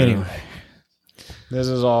 It's true. Anyway, this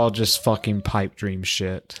is all just fucking pipe dream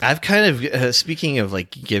shit. I've kind of, speaking of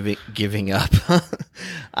like giving up,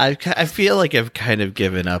 I feel like I've kind of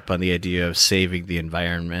given up on the idea of saving the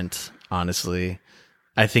environment, honestly.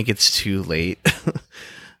 I think it's too late.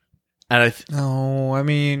 And no, I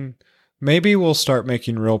mean, maybe we'll start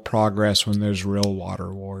making real progress when there's real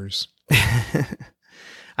water wars.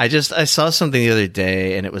 I saw something the other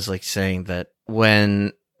day, and it was like saying that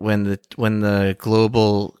when the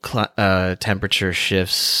global temperature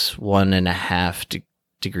shifts 1.5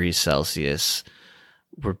 degrees Celsius,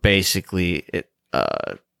 we're basically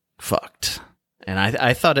fucked. And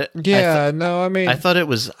I thought it. Yeah, no, I mean, I thought it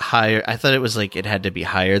was higher. I thought it was like it had to be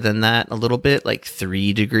higher than that a little bit, like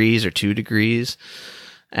 3 degrees or 2 degrees.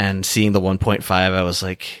 And seeing the 1.5, I was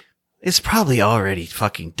like, it's probably already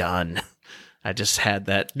fucking done. I just had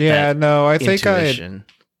that. Yeah, no, I think intuition.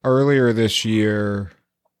 Earlier this year,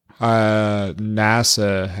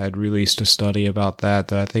 NASA had released a study about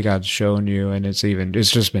that I think I'd shown you, and it's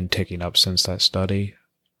just been ticking up since that study.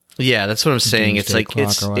 Yeah, that's what I'm saying. It's like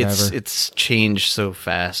it's changed so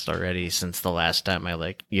fast already since the last time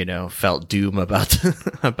I felt doom about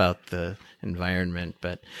about the environment,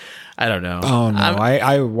 but I don't know. Oh no,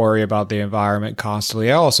 I worry about the environment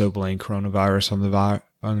constantly. I also blame coronavirus on the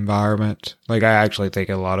environment. Like, I actually think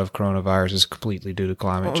a lot of coronavirus is completely due to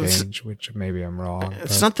climate change, which maybe I'm wrong.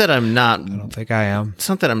 It's not that I'm not. I don't think I am. It's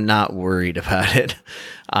not that I'm not worried about it.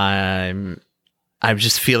 I'm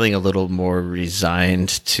just feeling a little more resigned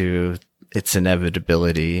to its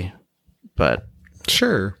inevitability, but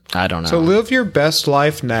sure. I don't know. So live your best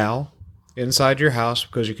life now inside your house,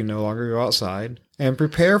 because you can no longer go outside, and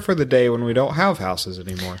prepare for the day when we don't have houses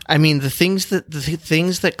anymore. I mean, the things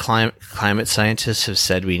that climate scientists have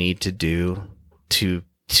said we need to do to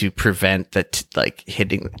prevent that,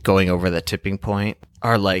 going over the tipping point,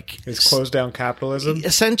 are like, it's close down capitalism,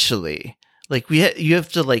 essentially. Like, you have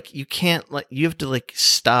to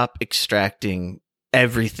stop extracting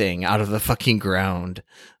everything out of the fucking ground,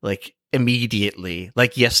 like, immediately,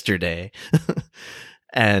 like yesterday.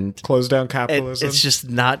 And close down capitalism. It's just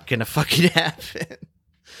not gonna fucking happen.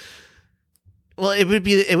 Well,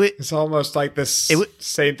 it's almost like this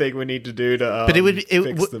same thing we need to do to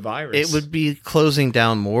fix the virus. It would be closing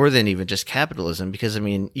down more than even just capitalism, because, I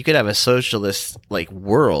mean, you could have a socialist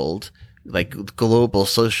world, like global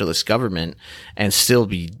socialist government, and still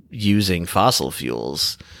be using fossil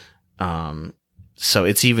fuels. So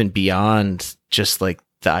it's even beyond just like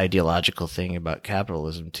the ideological thing about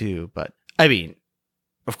capitalism too. But I mean,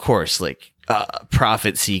 of course,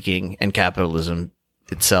 profit seeking and capitalism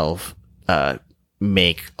itself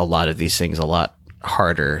make a lot of these things a lot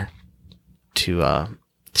harder to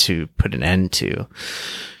put an end to,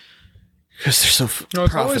 because they're so profitable.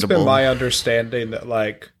 It's always been my understanding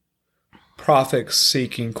that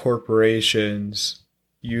profit-seeking corporations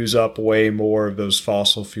use up way more of those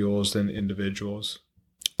fossil fuels than individuals.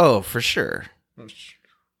 Oh, for sure.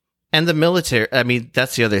 And the military, I mean,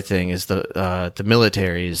 that's the other thing, is the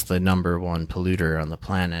military is the number one polluter on the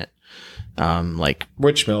planet.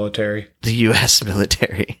 Which military? The U.S.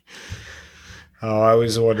 military. Oh, I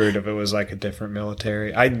was wondering if it was like a different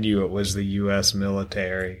military. I knew it was the U.S.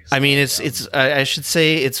 military. So I mean, I should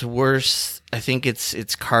say it's worse. I think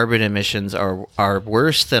its carbon emissions are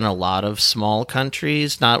worse than a lot of small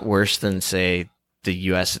countries, not worse than, say, the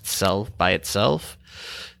U.S. itself by itself,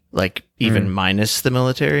 even minus the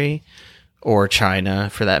military, or China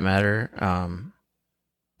for that matter.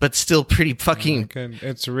 but still pretty fucking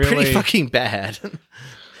It's really pretty fucking bad.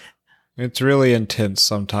 It's really intense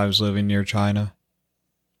sometimes living near China.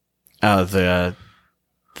 Oh, the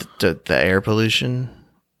air pollution.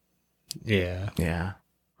 Yeah. Yeah.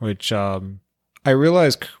 Which I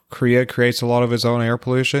realize Korea creates a lot of its own air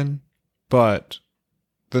pollution, but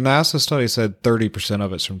the NASA study said 30%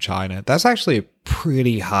 of it's from China. That's actually a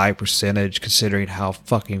pretty high percentage considering how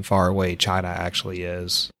fucking far away China actually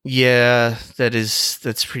is. Yeah,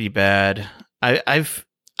 that's pretty bad. I've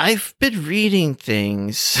been reading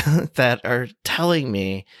things that are telling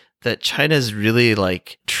me that China's really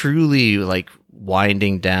like truly like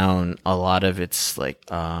winding down a lot of its like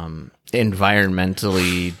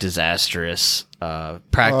environmentally disastrous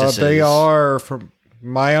practices. They are, from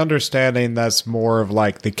my understanding, that's more of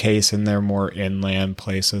like the case in their more inland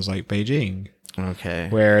places like Beijing. Okay.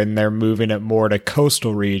 Wherein they're moving it more to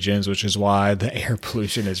coastal regions, which is why the air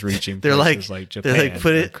pollution is reaching they're places like Japan. They're like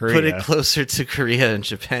put it Korea. closer to Korea and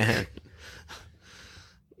Japan.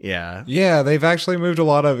 Yeah. Yeah, they've actually moved a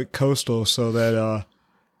lot of it coastal so that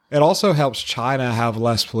it also helps China have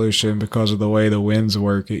less pollution because of the way the winds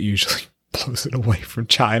work. It usually blows it away from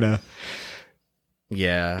China.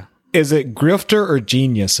 Yeah. Is it grifter or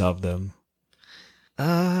genius of them?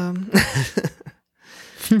 I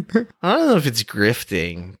don't know if it's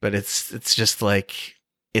grifting, but it's just like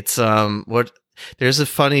it's what there's a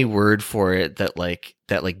funny word for it that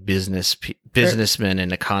businessmen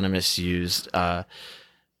and economists used,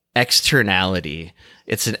 externality.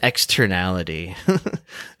 It's an externality.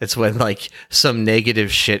 It's when like some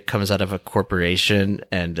negative shit comes out of a corporation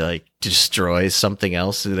and like destroys something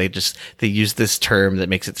else. So they use this term that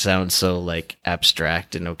makes it sound so like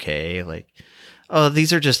abstract and okay. Like, oh,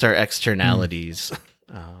 these are just our externalities.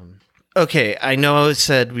 Okay, I know I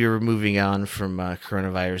said we were moving on from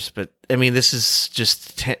coronavirus, but I mean, this is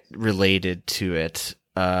just related to it.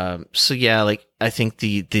 So yeah, like I think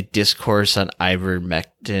the discourse on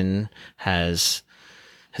ivermectin has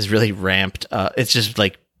really ramped up. It's just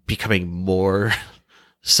like becoming more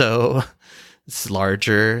so. It's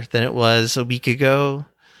larger than it was a week ago.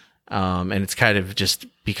 And it's kind of just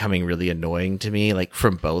becoming really annoying to me, like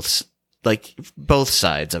from both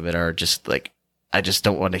sides of it are just like, I just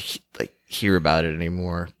don't want to hear about it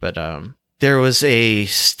anymore. But there was a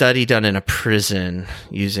study done in a prison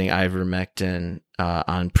using ivermectin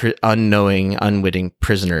on unwitting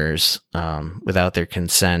prisoners without their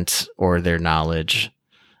consent or their knowledge,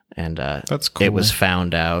 and that's cool. It was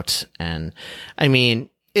found out. And I mean,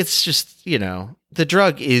 it's just, the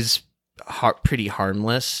drug is pretty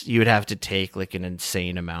harmless. You would have to take like an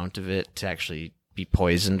insane amount of it to actually be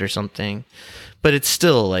poisoned or something, but it's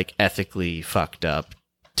still like ethically fucked up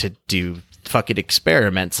to do fucking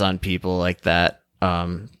experiments on people like that,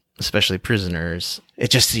 especially prisoners.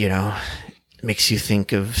 It just makes you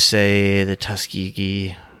think of, say, the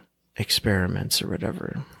Tuskegee experiments or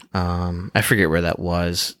whatever. I forget where that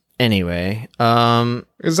was. Anyway,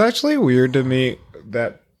 it's actually weird to me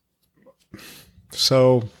that,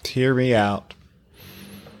 so hear me out.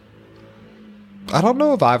 I don't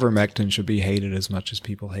know if ivermectin should be hated as much as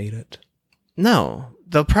people hate it. No,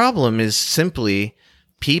 the problem is simply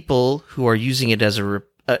people who are using it as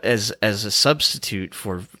a substitute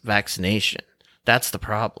for vaccination. That's the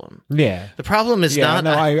problem. Yeah. The problem is not.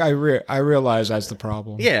 No, I realize that's the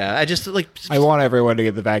problem. Yeah, I just I want everyone to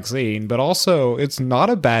get the vaccine, but also it's not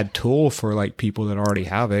a bad tool for like people that already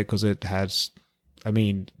have it because it has. I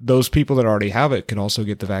mean, those people that already have it can also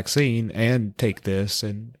get the vaccine and take this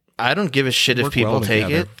and. I don't give a shit if people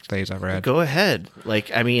take it. Things I've read. Go ahead.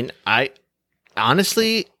 Like, I mean, I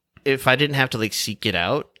honestly, if I didn't have to like seek it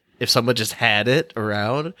out, if someone just had it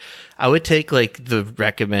around, I would take like the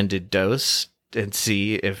recommended dose and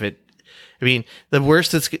see if it. I mean, the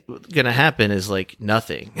worst that's gonna happen is like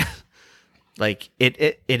nothing. Like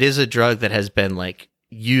it is a drug that has been like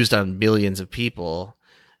used on millions of people.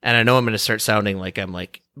 And I know I'm going to start sounding like I'm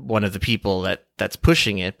like one of the people that's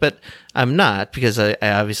pushing it, but I'm not, because I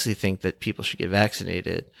obviously think that people should get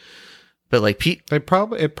vaccinated. But like, it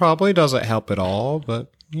probably doesn't help at all,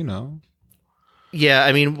 but Yeah,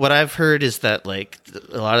 I mean, what I've heard is that like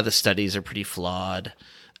a lot of the studies are pretty flawed,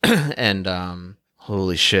 and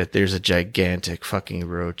holy shit, there's a gigantic fucking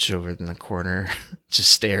roach over in the corner just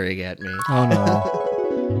staring at me. Oh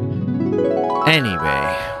no.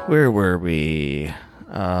 Anyway, where were we?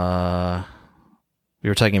 We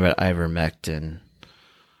were talking about ivermectin.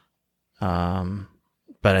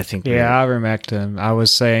 But I think ivermectin. I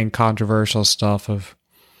was saying controversial stuff of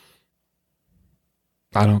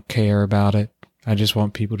I don't care about it. I just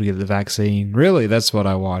want people to get the vaccine. Really, that's what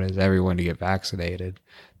I want, is everyone to get vaccinated.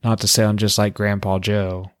 Not to sound just like Grandpa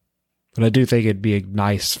Joe. But I do think it'd be a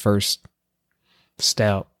nice first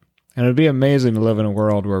step. And it'd be amazing to live in a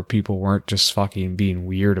world where people weren't just fucking being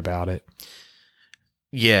weird about it.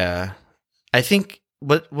 Yeah. I think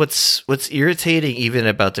what's irritating even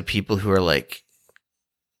about the people who are like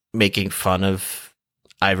making fun of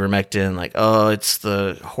ivermectin, like, oh, it's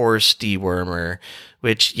the horse dewormer,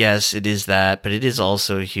 which, yes, it is that, but it is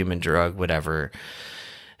also a human drug, whatever.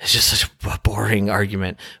 It's just such a boring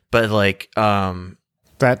argument. But like,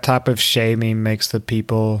 that type of shaming makes the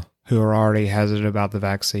people who are already hesitant about the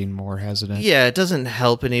vaccine more hesitant. yeah, it doesn't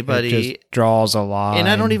help anybody. It just draws a line. And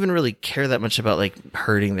I don't even really care that much about like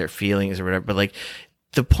hurting their feelings or whatever, but like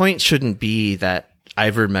the point shouldn't be that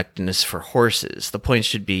ivermectin is for horses. The point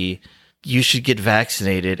should be you should get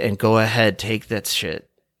vaccinated and go ahead, take that shit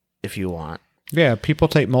if you want. Yeah, people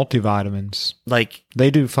take multivitamins. Like,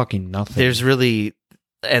 They do fucking nothing. there's really,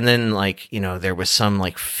 and then like, you know, there was some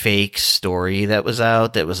like fake story that was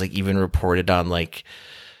out that was like even reported on like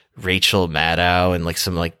Rachel Maddow and like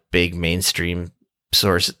some like big mainstream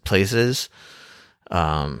source places,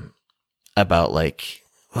 about like,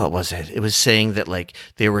 what was it? It was saying that like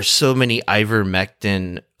there were so many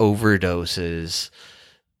ivermectin overdoses,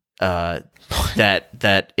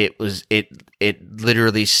 that it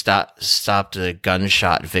literally stopped a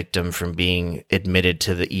gunshot victim from being admitted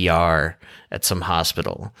to the ER at some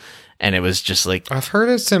hospital. And it was just like, I've heard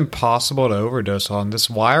it's impossible to overdose on. This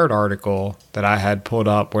Wired article that I had pulled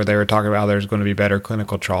up where they were talking about how there's going to be better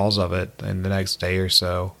clinical trials of it in the next day or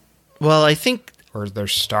so. well, I think Or they're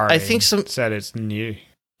starting. I think some- said it's new.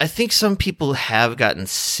 I think some people have gotten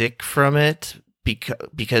sick from it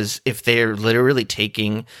because if they're literally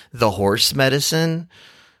taking the horse medicine,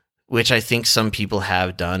 which I think some people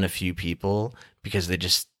have done, a few people, because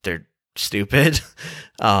they're stupid.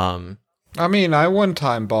 I mean, I one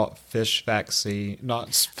time bought fish vaccine,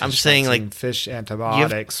 I'm saying, like, fish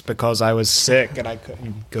antibiotics because I was sick and I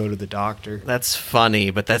couldn't go to the doctor. That's funny,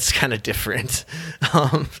 but that's kind of different.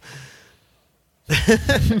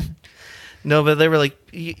 No, but they were like,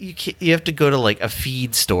 you have to go to like a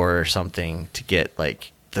feed store or something to get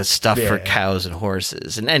like the stuff for Yeah. cows and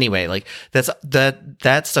horses. And anyway, like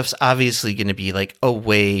that stuff's obviously going to be like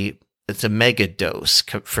it's a mega dose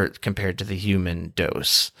compared to the human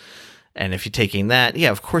dose. And if you're taking that, yeah,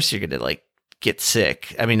 of course you're going to like get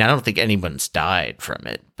sick. I mean, I don't think anyone's died from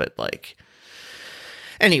it, but like,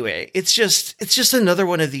 anyway, it's just another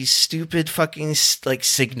one of these stupid fucking like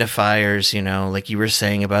signifiers, you know, like you were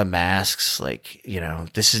saying about masks. Like, you know,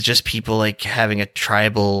 this is just people like having a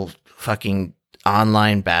tribal fucking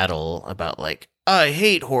online battle about like, I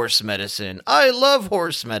hate horse medicine, I love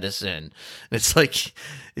horse medicine. It's like,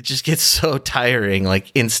 it just gets so tiring,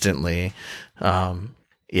 like instantly.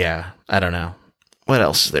 Yeah, I don't know. What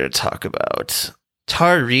else is there to talk about?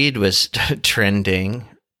 Tara Reid was trending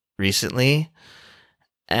recently,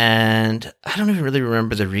 and I don't even really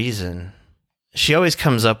remember the reason. She always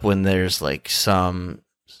comes up when there's like some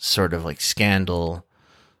sort of like scandal.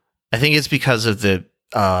 I think it's because of the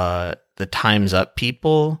Time's Up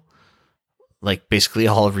people, like basically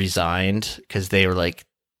all resigned because they were like,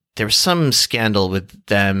 there was some scandal with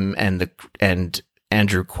them and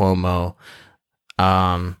Andrew Cuomo.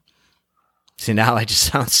 See, now I just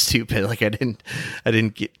sound stupid. Like I didn't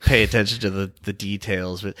pay attention to the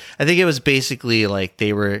details, but I think it was basically like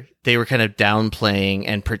they were kind of downplaying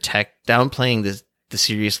the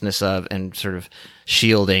seriousness of and sort of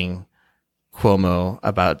shielding Cuomo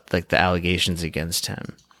about like the allegations against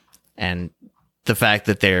him, and the fact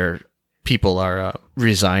that their people are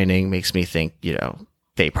resigning makes me think, you know,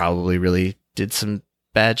 they probably really did some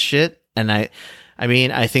bad shit. And I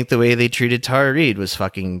mean, I think the way they treated Tara Reid was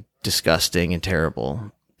fucking disgusting and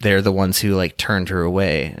terrible. They're the ones who like turned her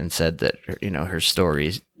away and said that, you know, her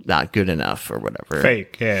story's not good enough or whatever.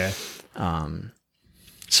 Fake, yeah.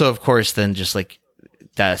 So of course, then just like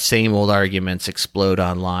that same old arguments explode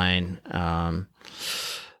online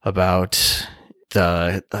about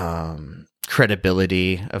the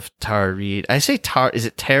credibility of Tara Reid. I say Tara. Is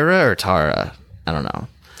it Tara or Tara? I don't know.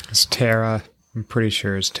 It's Tara. I'm pretty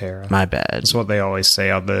sure it's Tara. My bad. That's what they always say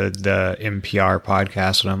on the NPR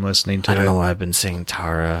podcast when I'm listening to I don't it. know why I've been saying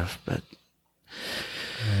Tara, but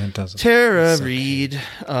It doesn't. Tara it's okay. Reid.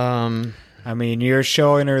 I mean, you're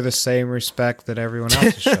showing her the same respect that everyone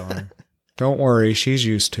else is showing her. Don't worry, she's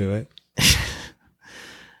used to it.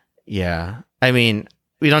 Yeah. I mean,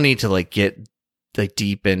 we don't need to like get like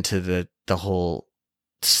deep into the whole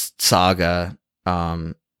saga.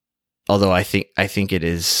 Although I think it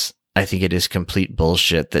is complete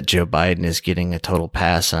bullshit that Joe Biden is getting a total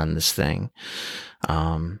pass on this thing.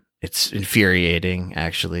 It's infuriating,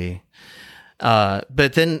 actually.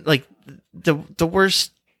 But then like the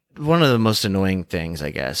worst one of the most annoying things,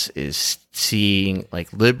 I guess, is seeing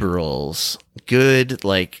like liberals, good,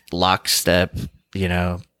 like lockstep,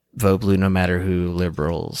 vote blue no matter who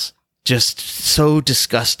liberals, just so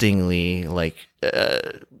disgustingly like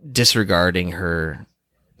disregarding her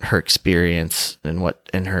experience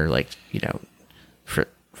and her like, for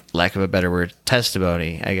lack of a better word,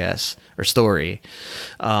 testimony, I guess, or story.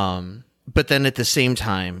 But then at the same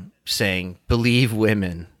time saying, believe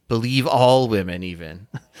women, believe all women even.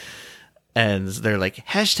 And they're like,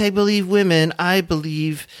 hashtag believe women. I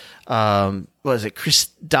believe, what was it?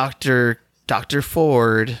 Dr.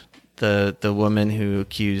 Ford, the woman who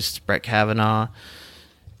accused Brett Kavanaugh.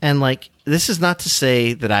 And like, this is not to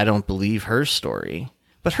say that I don't believe her story,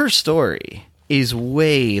 but her story is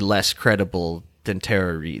way less credible than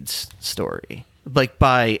Tara Reade's story, like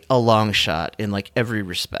by a long shot in like every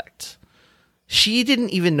respect. She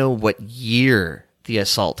didn't even know what year the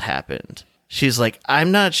assault happened. She's like,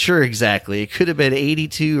 I'm not sure exactly. It could have been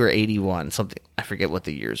 82 or 81, something. I forget what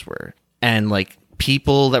the years were. And like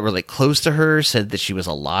people that were like close to her said that she was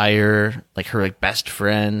a liar, like her like best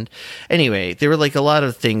friend. Anyway, there were like a lot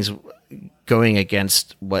of things going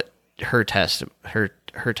against what her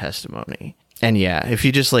testimony. And yeah, if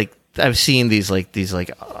you just like, I've seen these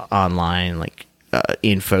online like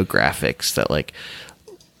infographics that like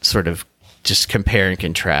sort of just compare and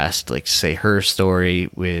contrast, like say her story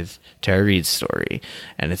with Tara Reade's story,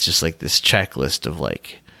 and it's just like this checklist of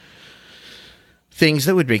like things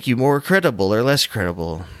that would make you more credible or less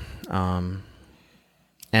credible. And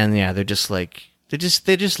yeah, they're just like they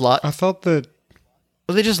just lie. I thought that.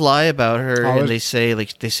 Well, they just lie about her, and they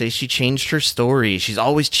say she changed her story. She's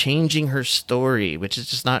always changing her story, which is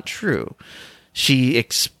just not true. She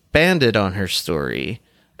expanded on her story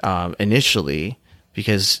initially,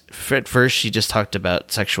 because at first she just talked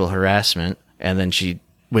about sexual harassment, and then she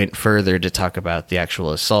went further to talk about the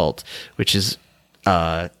actual assault, which is,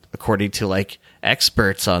 according to like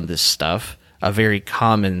experts on this stuff, a very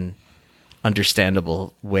common,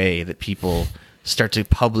 understandable way that people start to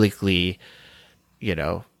publicly,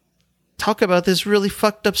 talk about this really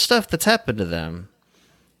fucked up stuff that's happened to them.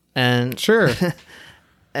 And sure.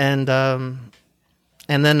 And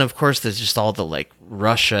then of course there's just all the like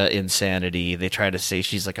Russia insanity. They try to say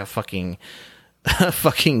she's like a fucking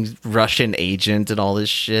Russian agent and all this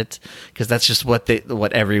shit, because that's just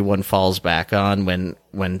what everyone falls back on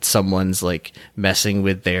when someone's like messing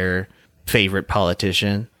with their favorite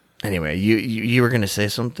politician. Anyway, you were gonna say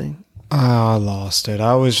something? I lost it.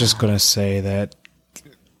 I was just gonna say that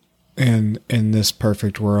in this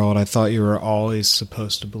perfect world, I thought you were always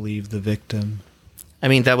supposed to believe the victim. I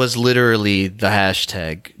mean, that was literally the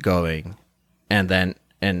hashtag going, and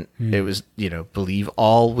it was, believe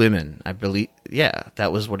all women. I believe, yeah,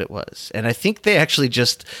 that was what it was. And I think they actually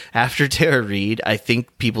just, after Tara Reade, I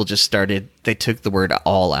think people just started, they took the word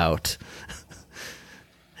all out.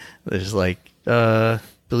 There's like,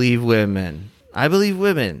 believe women. I believe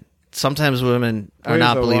women. Sometimes women are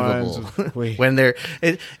not believable when they're,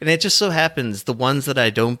 and it just so happens the ones that I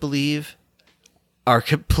don't believe are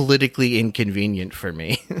politically inconvenient for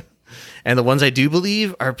me. And the ones I do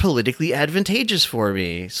believe are politically advantageous for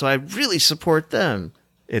me. So I really support them.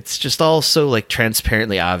 It's just all so like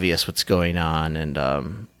transparently obvious what's going on. And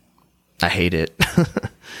I hate it.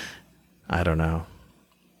 I don't know.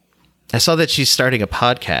 I saw that she's starting a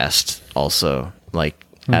podcast also, like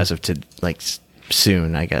as of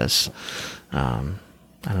soon, I guess. I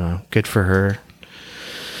don't know. Good for her.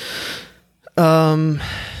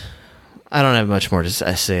 I don't have much more to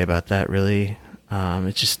say about that, really.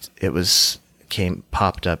 It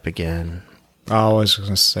popped up again. I was going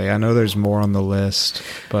to say, I know there's more on the list,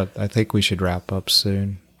 but I think we should wrap up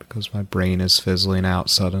soon because my brain is fizzling out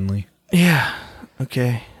suddenly. Yeah.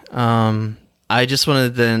 Okay. I just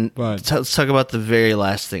wanted then let's talk about the very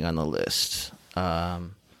last thing on the list.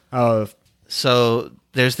 So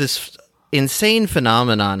there's this insane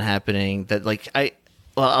phenomenon happening that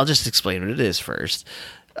I'll just explain what it is first.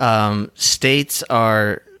 States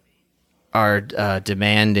are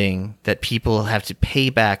demanding that people have to pay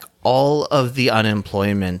back all of the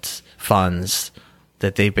unemployment funds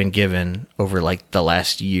that they've been given over like the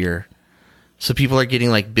last year. So people are getting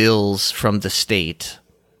like bills from the state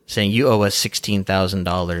saying you owe us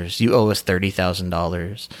 $16,000, you owe us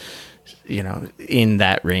 $30,000, in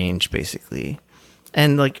that range basically.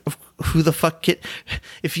 And like, who the fuck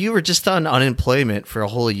if you were just on unemployment for a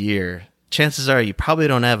whole year, chances are you probably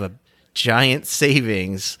don't have a giant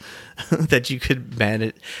savings that you could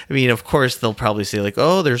manage. I mean, of course, they'll probably say like,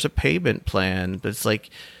 oh, there's a payment plan. But it's like,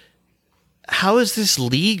 how is this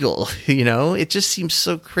legal? It just seems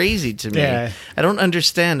so crazy to me. Yeah. I don't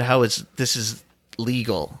understand how this is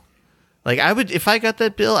legal. Like, I would, if I got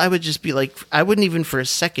that bill, I would just be like, I wouldn't even for a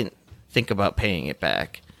second think about paying it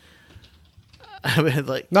back. I would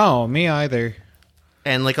like, No, me either.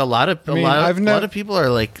 and like a lot of people are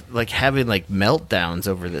like having like meltdowns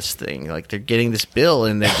over this thing. Like, they're getting this bill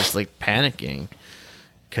and they're just like panicking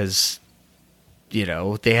because, you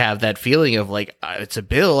know, they have that feeling of like, it's a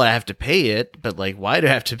bill, I have to pay it, but like, why do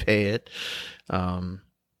I have to pay it?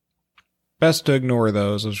 Best to ignore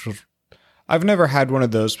those. I've never had one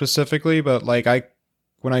of those specifically, but like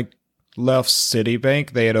when I left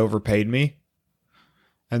Citibank, they had overpaid me,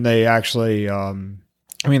 and they actually,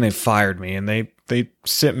 they fired me, and they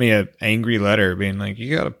sent me an angry letter being like,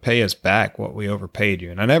 "You got to pay us back what we overpaid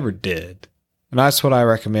you," and I never did. And that's what I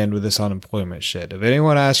recommend with this unemployment shit. If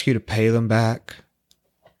anyone asks you to pay them back,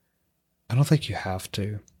 I don't think you have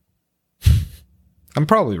to. I'm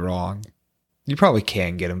probably wrong. You probably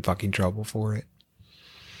can get in fucking trouble for it.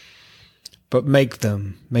 But make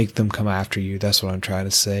them come after you. That's what I'm trying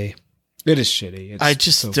to say. It is shitty.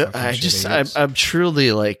 I'm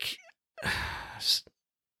truly like,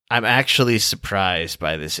 I'm actually surprised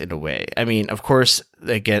by this in a way. I mean, of course,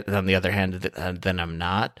 again, on the other hand, then I'm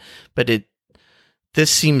not. But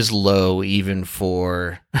this seems low even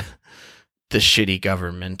for the shitty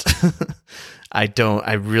government.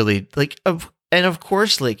 I really like, and of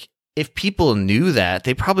course, like, if people knew that,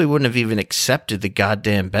 they probably wouldn't have even accepted the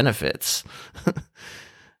goddamn benefits.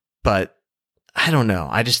 But I don't know.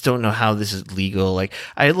 I just don't know how this is legal. Like,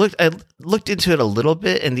 I looked into it a little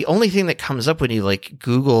bit, and the only thing that comes up when you like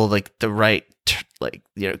Google like the right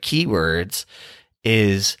keywords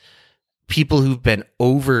is people who've been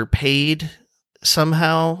overpaid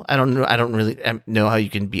somehow. I don't know. I don't really know how you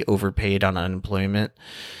can be overpaid on unemployment,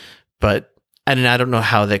 but. And I don't know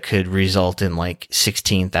how that could result in like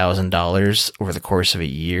 $16,000 over the course of a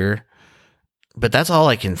year. But that's all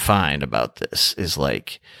I can find about this is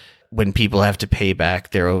like when people have to pay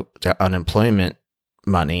back their unemployment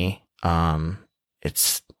money,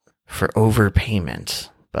 it's for overpayment.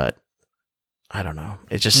 But I don't know.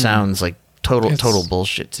 It just sounds like total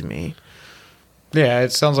bullshit to me. Yeah,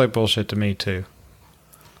 it sounds like bullshit to me too.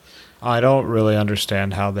 I don't really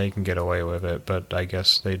understand how they can get away with it, but I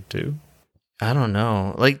guess they do. I don't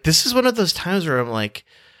know. Like, this is one of those times where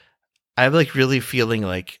I'm really feeling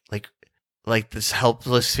like this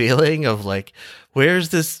helpless feeling of like, where's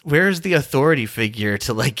the authority figure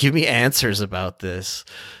to like give me answers about this?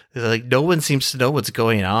 Like, no one seems to know what's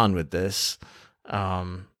going on with this.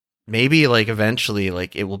 Maybe like eventually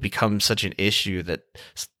like it will become such an issue that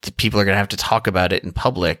people are going to have to talk about it in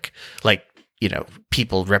public, like, you know,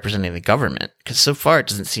 people representing the government. Because so far it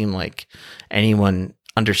doesn't seem like anyone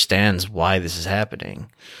understands why this is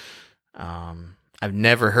happening. I've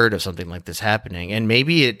never heard of something like this happening, and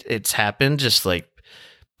maybe it's happened just like,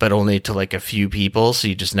 but only to like a few people, so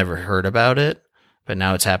you just never heard about it. But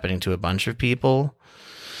now it's happening to a bunch of people.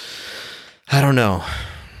 I don't know.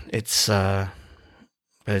 I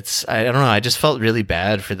don't know. I just felt really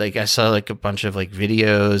bad for like, I saw like a bunch of like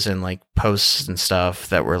videos and like posts and stuff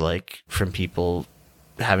that were like from people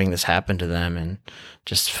having this happen to them, and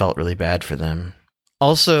just felt really bad for them.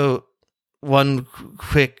 Also, one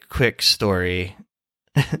quick story.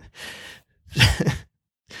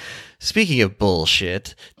 Speaking of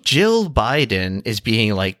bullshit, Jill Biden is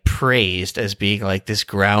being like praised as being like this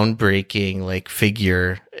groundbreaking like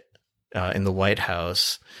figure in the White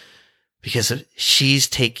House because she's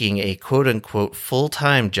taking a quote unquote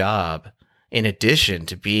full-time job in addition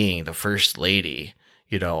to being the first lady.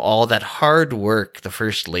 You know, all that hard work the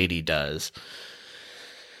first lady does.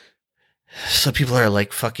 So people are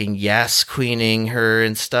like fucking yes queening her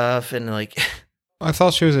and stuff, and like, I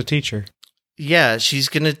thought she was a teacher. Yeah, she's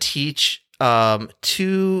gonna teach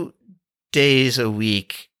 2 days a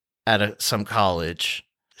week at some college.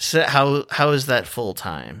 So how is that full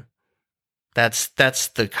time? That's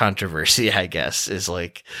the controversy, I guess. Is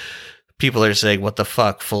like people are saying, "What the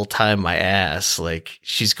fuck, full time, my ass!" Like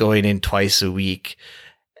she's going in twice a week.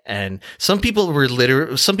 And some people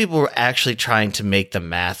were actually trying to make the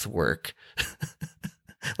math work.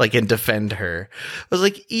 Like, and defend her. I was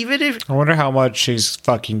like, even if I wonder how much she's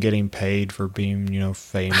fucking getting paid for being, you know,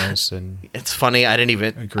 famous. And it's funny, I didn't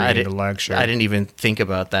lecture. I didn't even think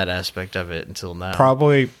about that aspect of it until now.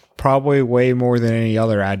 Probably way more than any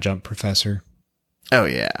other adjunct professor. Oh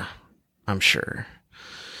yeah, I'm sure.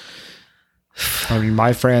 I mean,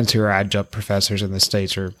 my friends who are adjunct professors in the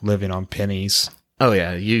States are living on pennies. Oh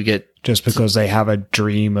yeah, you get just because they have a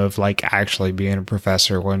dream of like actually being a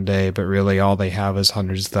professor one day, but really all they have is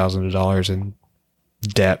hundreds of thousands of dollars in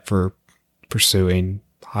debt for pursuing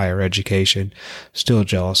higher education. Still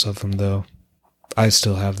jealous of them though. I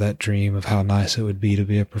still have that dream of how nice it would be to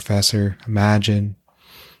be a professor. Imagine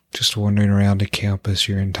just wandering around a campus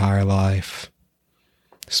your entire life,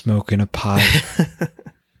 smoking a pipe,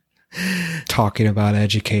 talking about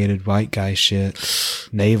educated white guy shit,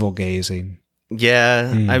 navel gazing.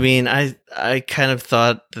 Yeah, I mean, I kind of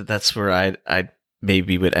thought that that's where I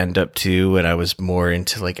maybe would end up too when I was more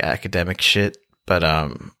into like academic shit. But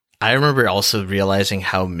I remember also realizing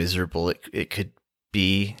how miserable it could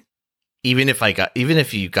be. Even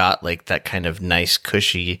if you got like that kind of nice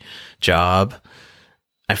cushy job,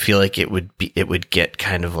 I feel like it would get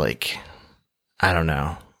kind of like, I don't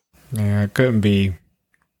know. Yeah, it couldn't be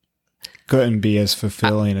as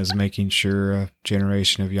fulfilling as making sure a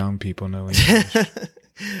generation of young people know English.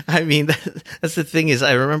 I mean, that's the thing is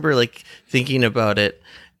I remember like thinking about it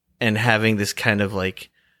and having this kind of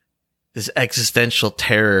like this existential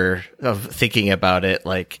terror of thinking about it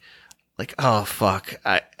like, oh fuck,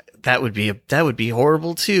 that would be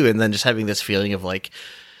horrible too. And then just having this feeling of like,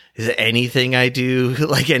 is anything I do,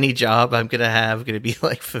 like any job I'm going to have, going to be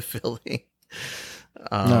like fulfilling?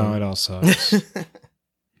 No, it all sucks.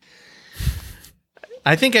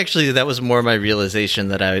 I think actually that was more my realization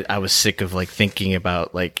that I was sick of like thinking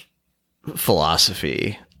about like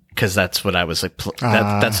philosophy, because that's what I was like,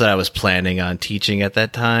 that's what I was planning on teaching at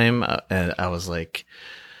that time. And I was like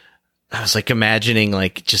imagining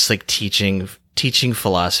like just like teaching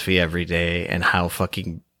philosophy every day and how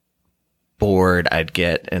fucking bored I'd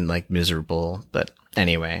get and like miserable. But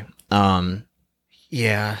anyway,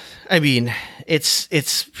 yeah, I mean,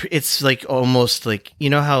 it's like almost like, you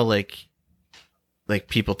know how like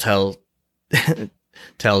people tell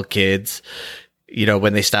kids, you know,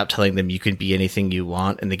 when they stop telling them you can be anything you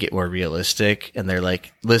want and they get more realistic and they're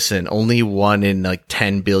like, listen, only 1 in like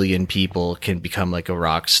 10 billion people can become like a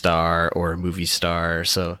rock star or a movie star.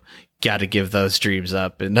 So got to give those dreams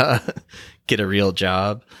up and get a real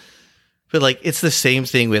job. But like, it's the same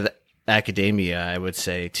thing with academia, I would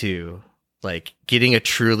say too. Like getting a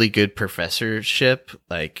truly good professorship,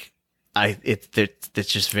 like it's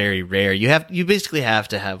just very rare. You basically have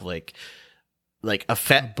to have like a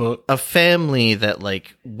family that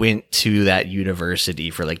like went to that university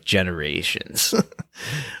for like generations,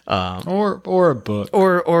 or a book,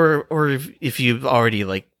 or if you've already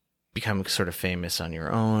like become sort of famous on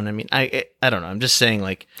your own. I mean, I don't know. I'm just saying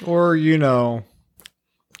like, or you know,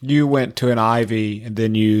 you went to an Ivy and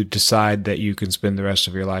then you decide that you can spend the rest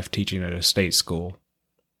of your life teaching at a state school.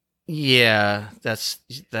 Yeah, that's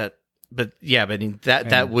that. But yeah, but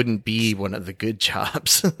that wouldn't be one of the good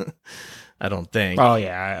jobs. I don't think. Oh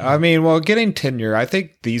yeah. I mean, well, getting tenure, I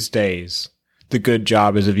think these days the good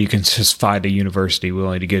job is if you can just find a university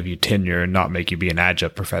willing to give you tenure and not make you be an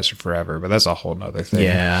adjunct professor forever. But that's a whole nother thing.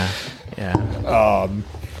 Yeah. Yeah.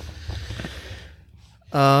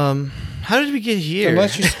 How did we get here?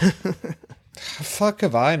 Unless you, fuck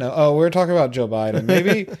if I know. Oh, we're talking about Joe Biden.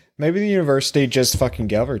 Maybe the university just fucking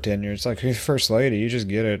gave her tenure. It's like, you're first lady, you just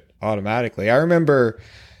get it automatically. I remember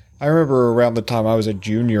around the time I was a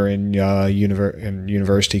junior in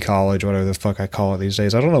university college, whatever the fuck I call it these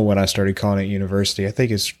days. I don't know when I started calling it university. I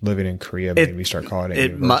think it's living in Korea made me start calling it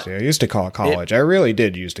university. I used to call it college. I really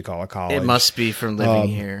did used to call it college. It must be from living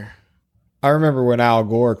here. I remember when Al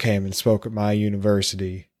Gore came and spoke at my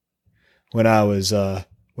university when I was a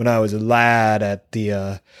lad at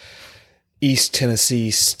the East Tennessee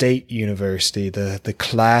State University, the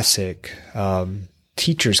classic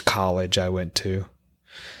teachers college I went to.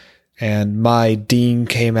 And my dean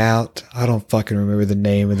came out. I don't fucking remember the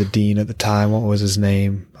name of the dean at the time. What was his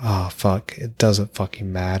name? Oh, fuck. It doesn't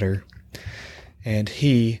fucking matter. And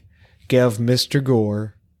he gave Mr.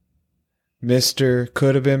 Gore, Mr.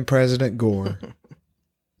 Could have been President Gore,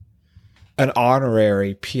 an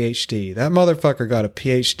honorary PhD. That motherfucker got a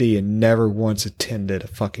PhD and never once attended a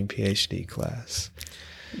fucking PhD class.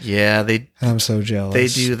 Yeah, I'm so jealous. They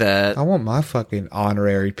do that. I want my fucking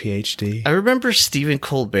honorary PhD. I remember Stephen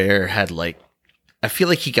Colbert had like, I feel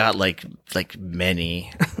like he got like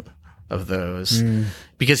many of those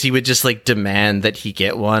because he would just like demand that he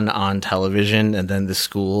get one on television, and then the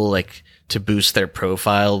school, like to boost their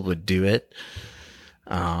profile, would do it.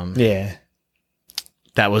 Yeah.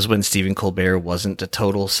 That was when Stephen Colbert wasn't a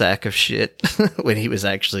total sack of shit, when he was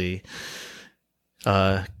actually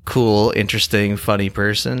cool, interesting, funny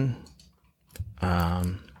person.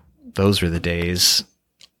 Those were the days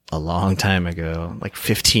a long time ago, like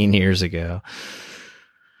 15 years ago.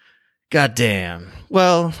 God damn.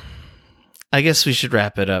 Well, I guess we should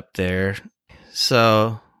wrap it up there.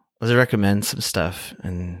 So let's recommend some stuff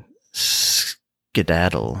and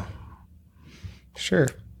skedaddle. Sure.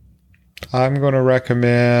 I'm going to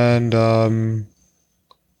recommend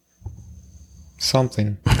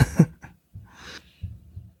Something.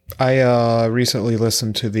 I recently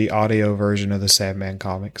listened to the audio version of the Sandman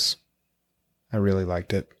comics. I really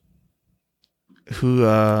liked it.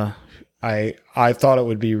 I thought it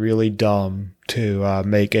would be really dumb to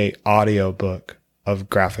make a audiobook of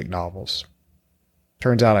graphic novels.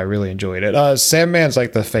 Turns out I really enjoyed it. Sandman's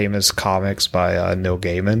like the famous comics by Neil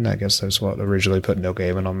Gaiman. I guess that's what originally put Neil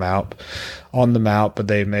Gaiman on the map, but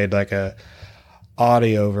they made like a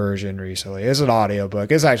audio version recently. It's an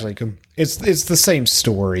audiobook. It's actually it's the same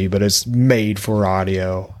story, but it's made for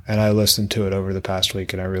audio, and I listened to it over the past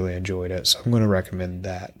week and I really enjoyed it. So I'm going to recommend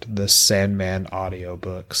that, the Sandman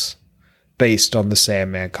audiobooks based on the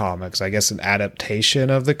Sandman comics. I guess an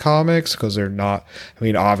adaptation of the comics, because they're not, I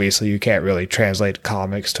mean, obviously you can't really translate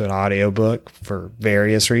comics to an audiobook for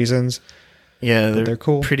various reasons. Yeah, they're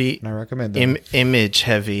cool. Pretty, and I recommend them. Image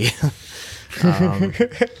heavy.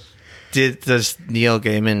 Does Neil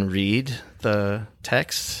Gaiman read the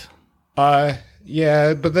text?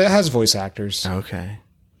 Yeah, but it has voice actors. Okay,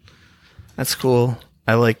 that's cool.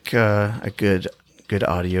 I like a good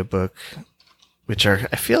audiobook, which are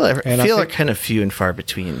I feel are kind of few and far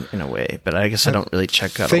between in a way. But I guess I don't really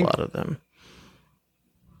check out a lot of them.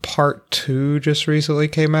 Part 2 just recently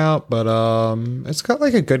came out, but it's got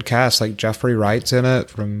like a good cast. Like Jeffrey Wright's in it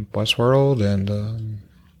from Westworld, and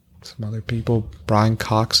some other people. Brian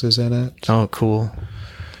Cox is in it. Oh, cool.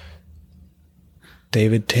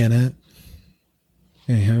 David Tennant.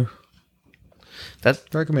 Anyhow,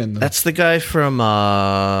 recommend them. That's the guy from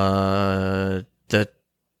the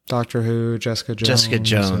Doctor Who, Jessica Jones. Jessica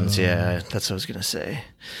Jones, yeah, that's what I was gonna say.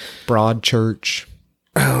 Broadchurch.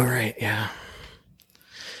 Oh, right, yeah.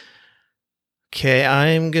 Okay,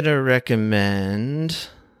 I'm gonna recommend.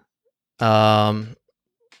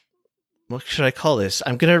 What should I call this?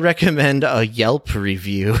 I'm going to recommend a Yelp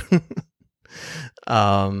review.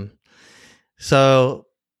 So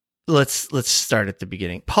let's start at the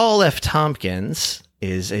beginning. Paul F. Tompkins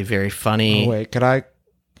is a very funny... Oh, wait, could I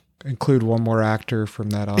include one more actor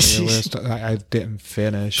from that audio list? I didn't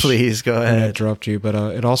finish. Please, go ahead. I interrupt you, but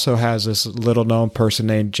it also has this little-known person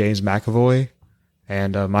named James McAvoy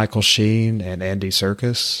and Michael Sheen and Andy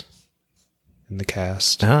Serkis in the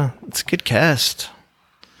cast. Oh, it's a good cast.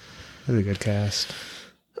 Really good cast.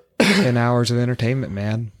 10 hours of entertainment,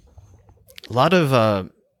 man. A lot of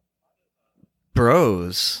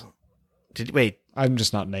bros. Wait. I'm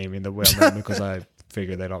just not naming the well-known because I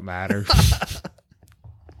figure they don't matter.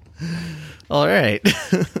 All right.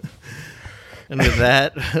 And with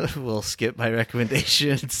that, we'll skip my recommendation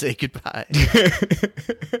and say goodbye.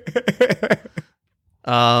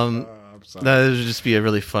 That would just be a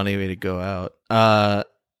really funny way to go out.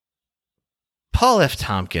 Paul F.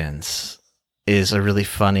 Tompkins is a really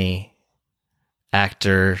funny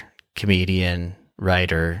actor, comedian,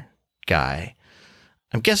 writer, guy.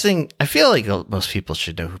 I'm guessing, I feel like most people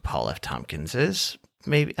should know who Paul F. Tompkins is.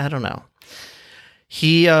 Maybe, I don't know.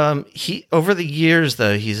 He over the years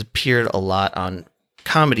though, he's appeared a lot on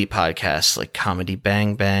comedy podcasts like Comedy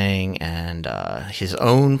Bang Bang and his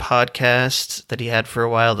own podcast that he had for a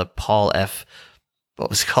while, the Paul F. What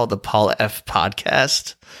was it called? The Paul F.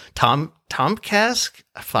 Podcast? Tomcast?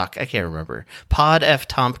 Fuck, I can't remember. Pod F.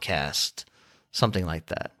 Tomcast. Something like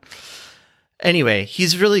that. Anyway,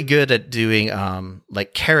 he's really good at doing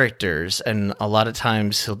like characters, and a lot of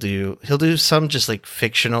times he'll do some just like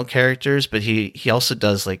fictional characters, but he also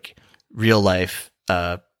does like real life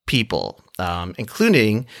people,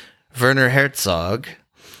 including Werner Herzog,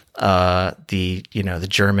 the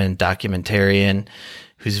German documentarian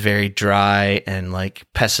who's very dry and like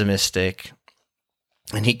pessimistic,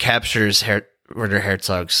 and he captures Werner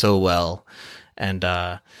Herzog so well. And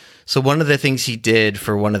so one of the things he did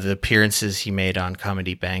for one of the appearances he made on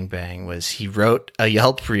Comedy Bang Bang was he wrote a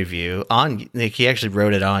Yelp review he actually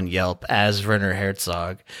wrote it on Yelp as Werner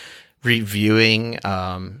Herzog, reviewing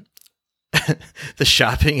the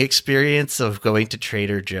shopping experience of going to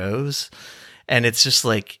Trader Joe's. And it's just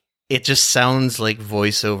like, it just sounds like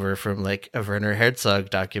voiceover from like a Werner Herzog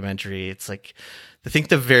documentary. It's like, I think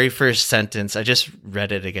the very first sentence, I just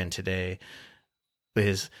read it again today,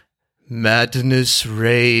 is "Madness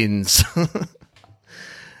reigns."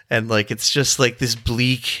 And like, it's just like this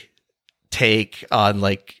bleak take on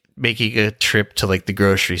like making a trip to like the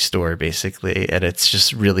grocery store basically. And it's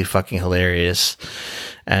just really fucking hilarious.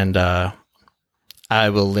 And I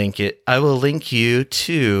will link it. I will link you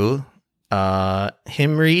to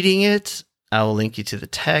him reading it. I will link you to the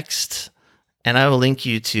text, and I will link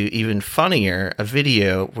you to, even funnier, a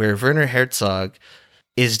video where Werner Herzog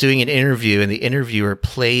is doing an interview, and the interviewer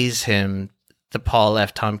plays him the Paul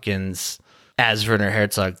F. Tompkins as Werner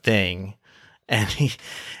Herzog thing. and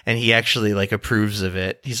he actually like approves of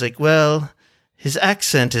it. He's like, well, his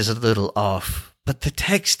accent is a little off, but the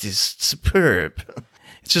text is superb.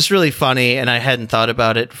 It's just really funny, and I hadn't thought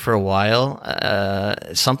about it for a while.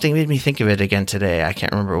 Something made me think of it again today. I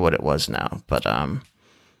can't remember what it was now, but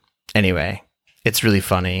anyway, it's really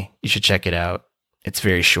funny. You should check it out. It's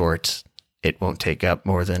very short. It won't take up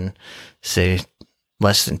more than, say,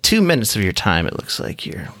 less than 2 minutes of your time, it looks like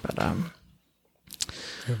here. But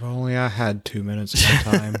if only I had 2 minutes of your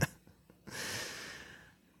time.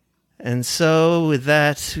 And so with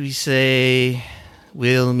that, we say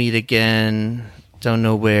we'll meet again. Don't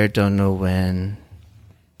know where, don't know when.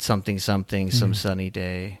 Something, some sunny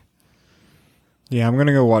day. Yeah, I'm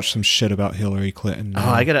gonna go watch some shit about Hillary Clinton now.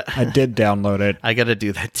 Oh, I did download it. I gotta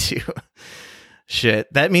do that too.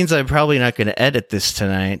 Shit. That means I'm probably not gonna edit this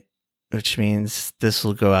tonight, which means this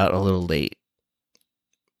will go out a little late.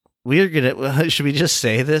 We're gonna. Should we just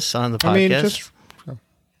say this on the podcast? I mean, just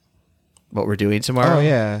what we're doing tomorrow. Oh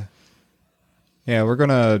yeah, yeah. We're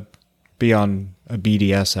gonna be on a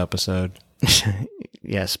BDS episode.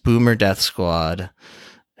 Yes, Boomer Death Squad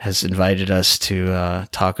has invited us to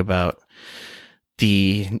talk about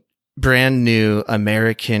the brand new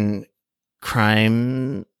American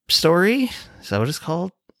crime story. Is that what it's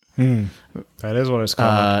called? That is what it's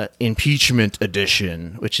called. Impeachment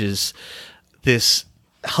Edition, which is this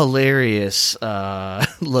hilarious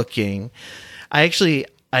looking. I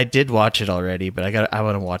did watch it already, but I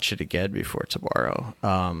want to watch it again before tomorrow.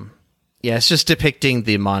 Yeah, it's just depicting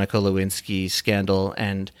the Monica Lewinsky scandal,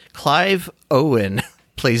 and Clive Owen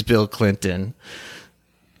plays Bill Clinton,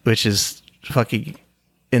 which is fucking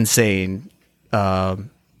insane.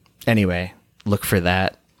 Anyway, look for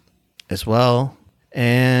that as well.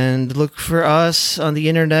 And look for us on the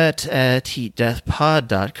internet at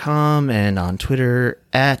heatdeathpod.com and on Twitter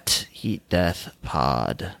at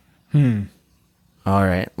heatdeathpod. All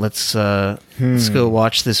right, let's go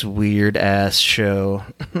watch this weird ass show.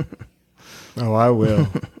 Oh, I will.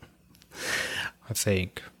 I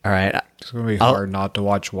think. All right, it's gonna be hard not to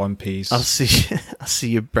watch One Piece. I'll see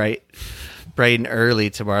you bright and early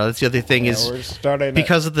tomorrow. That's the other thing is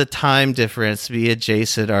because of the time difference. Me and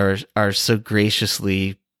Jason are so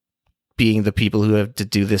graciously being the people who have to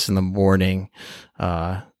do this in the morning. We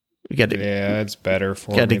got to. Yeah, it's better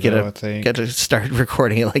for me. I think. Got to start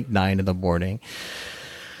recording at like 9 a.m.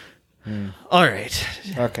 All right.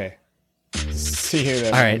 Okay. See you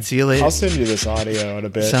then. All right. See you later. I'll send you this audio in a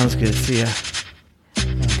bit. Sounds good. See ya.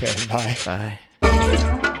 Okay. Bye. Bye.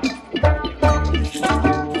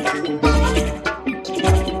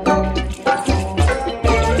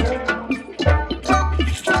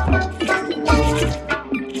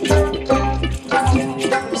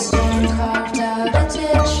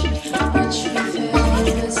 Which we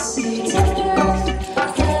filled with seeds.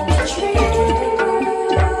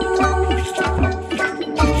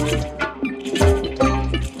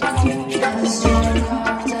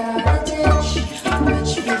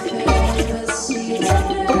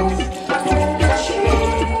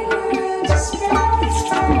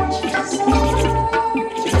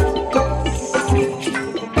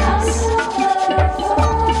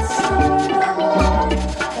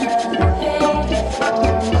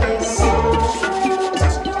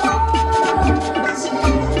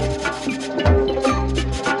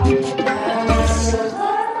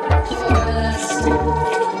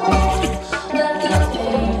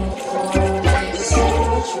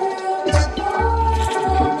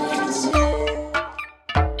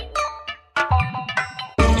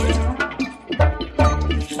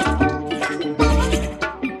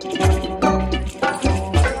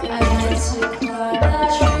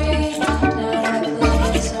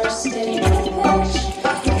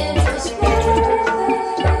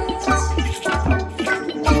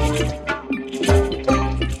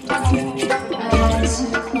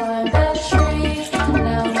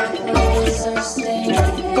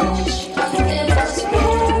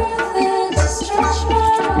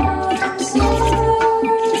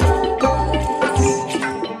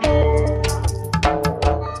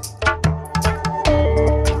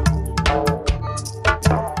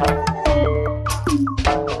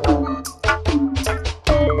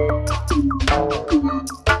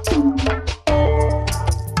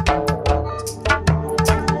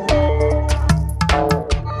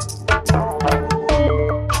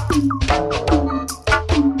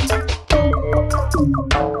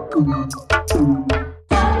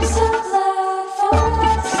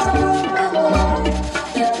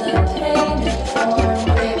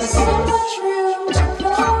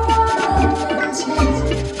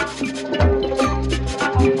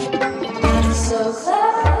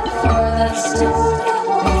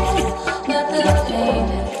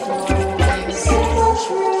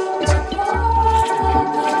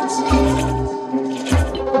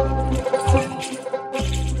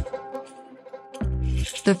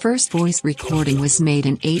 The first voice recording was made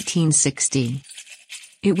in 1860.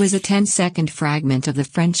 It was a 10-second fragment of the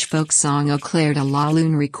French folk song Au clair de la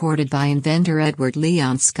lune recorded by inventor Edward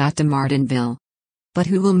Leon Scott de Martinville. But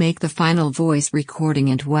who will make the final voice recording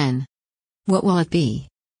and when? What will it be?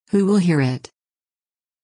 Who will hear it?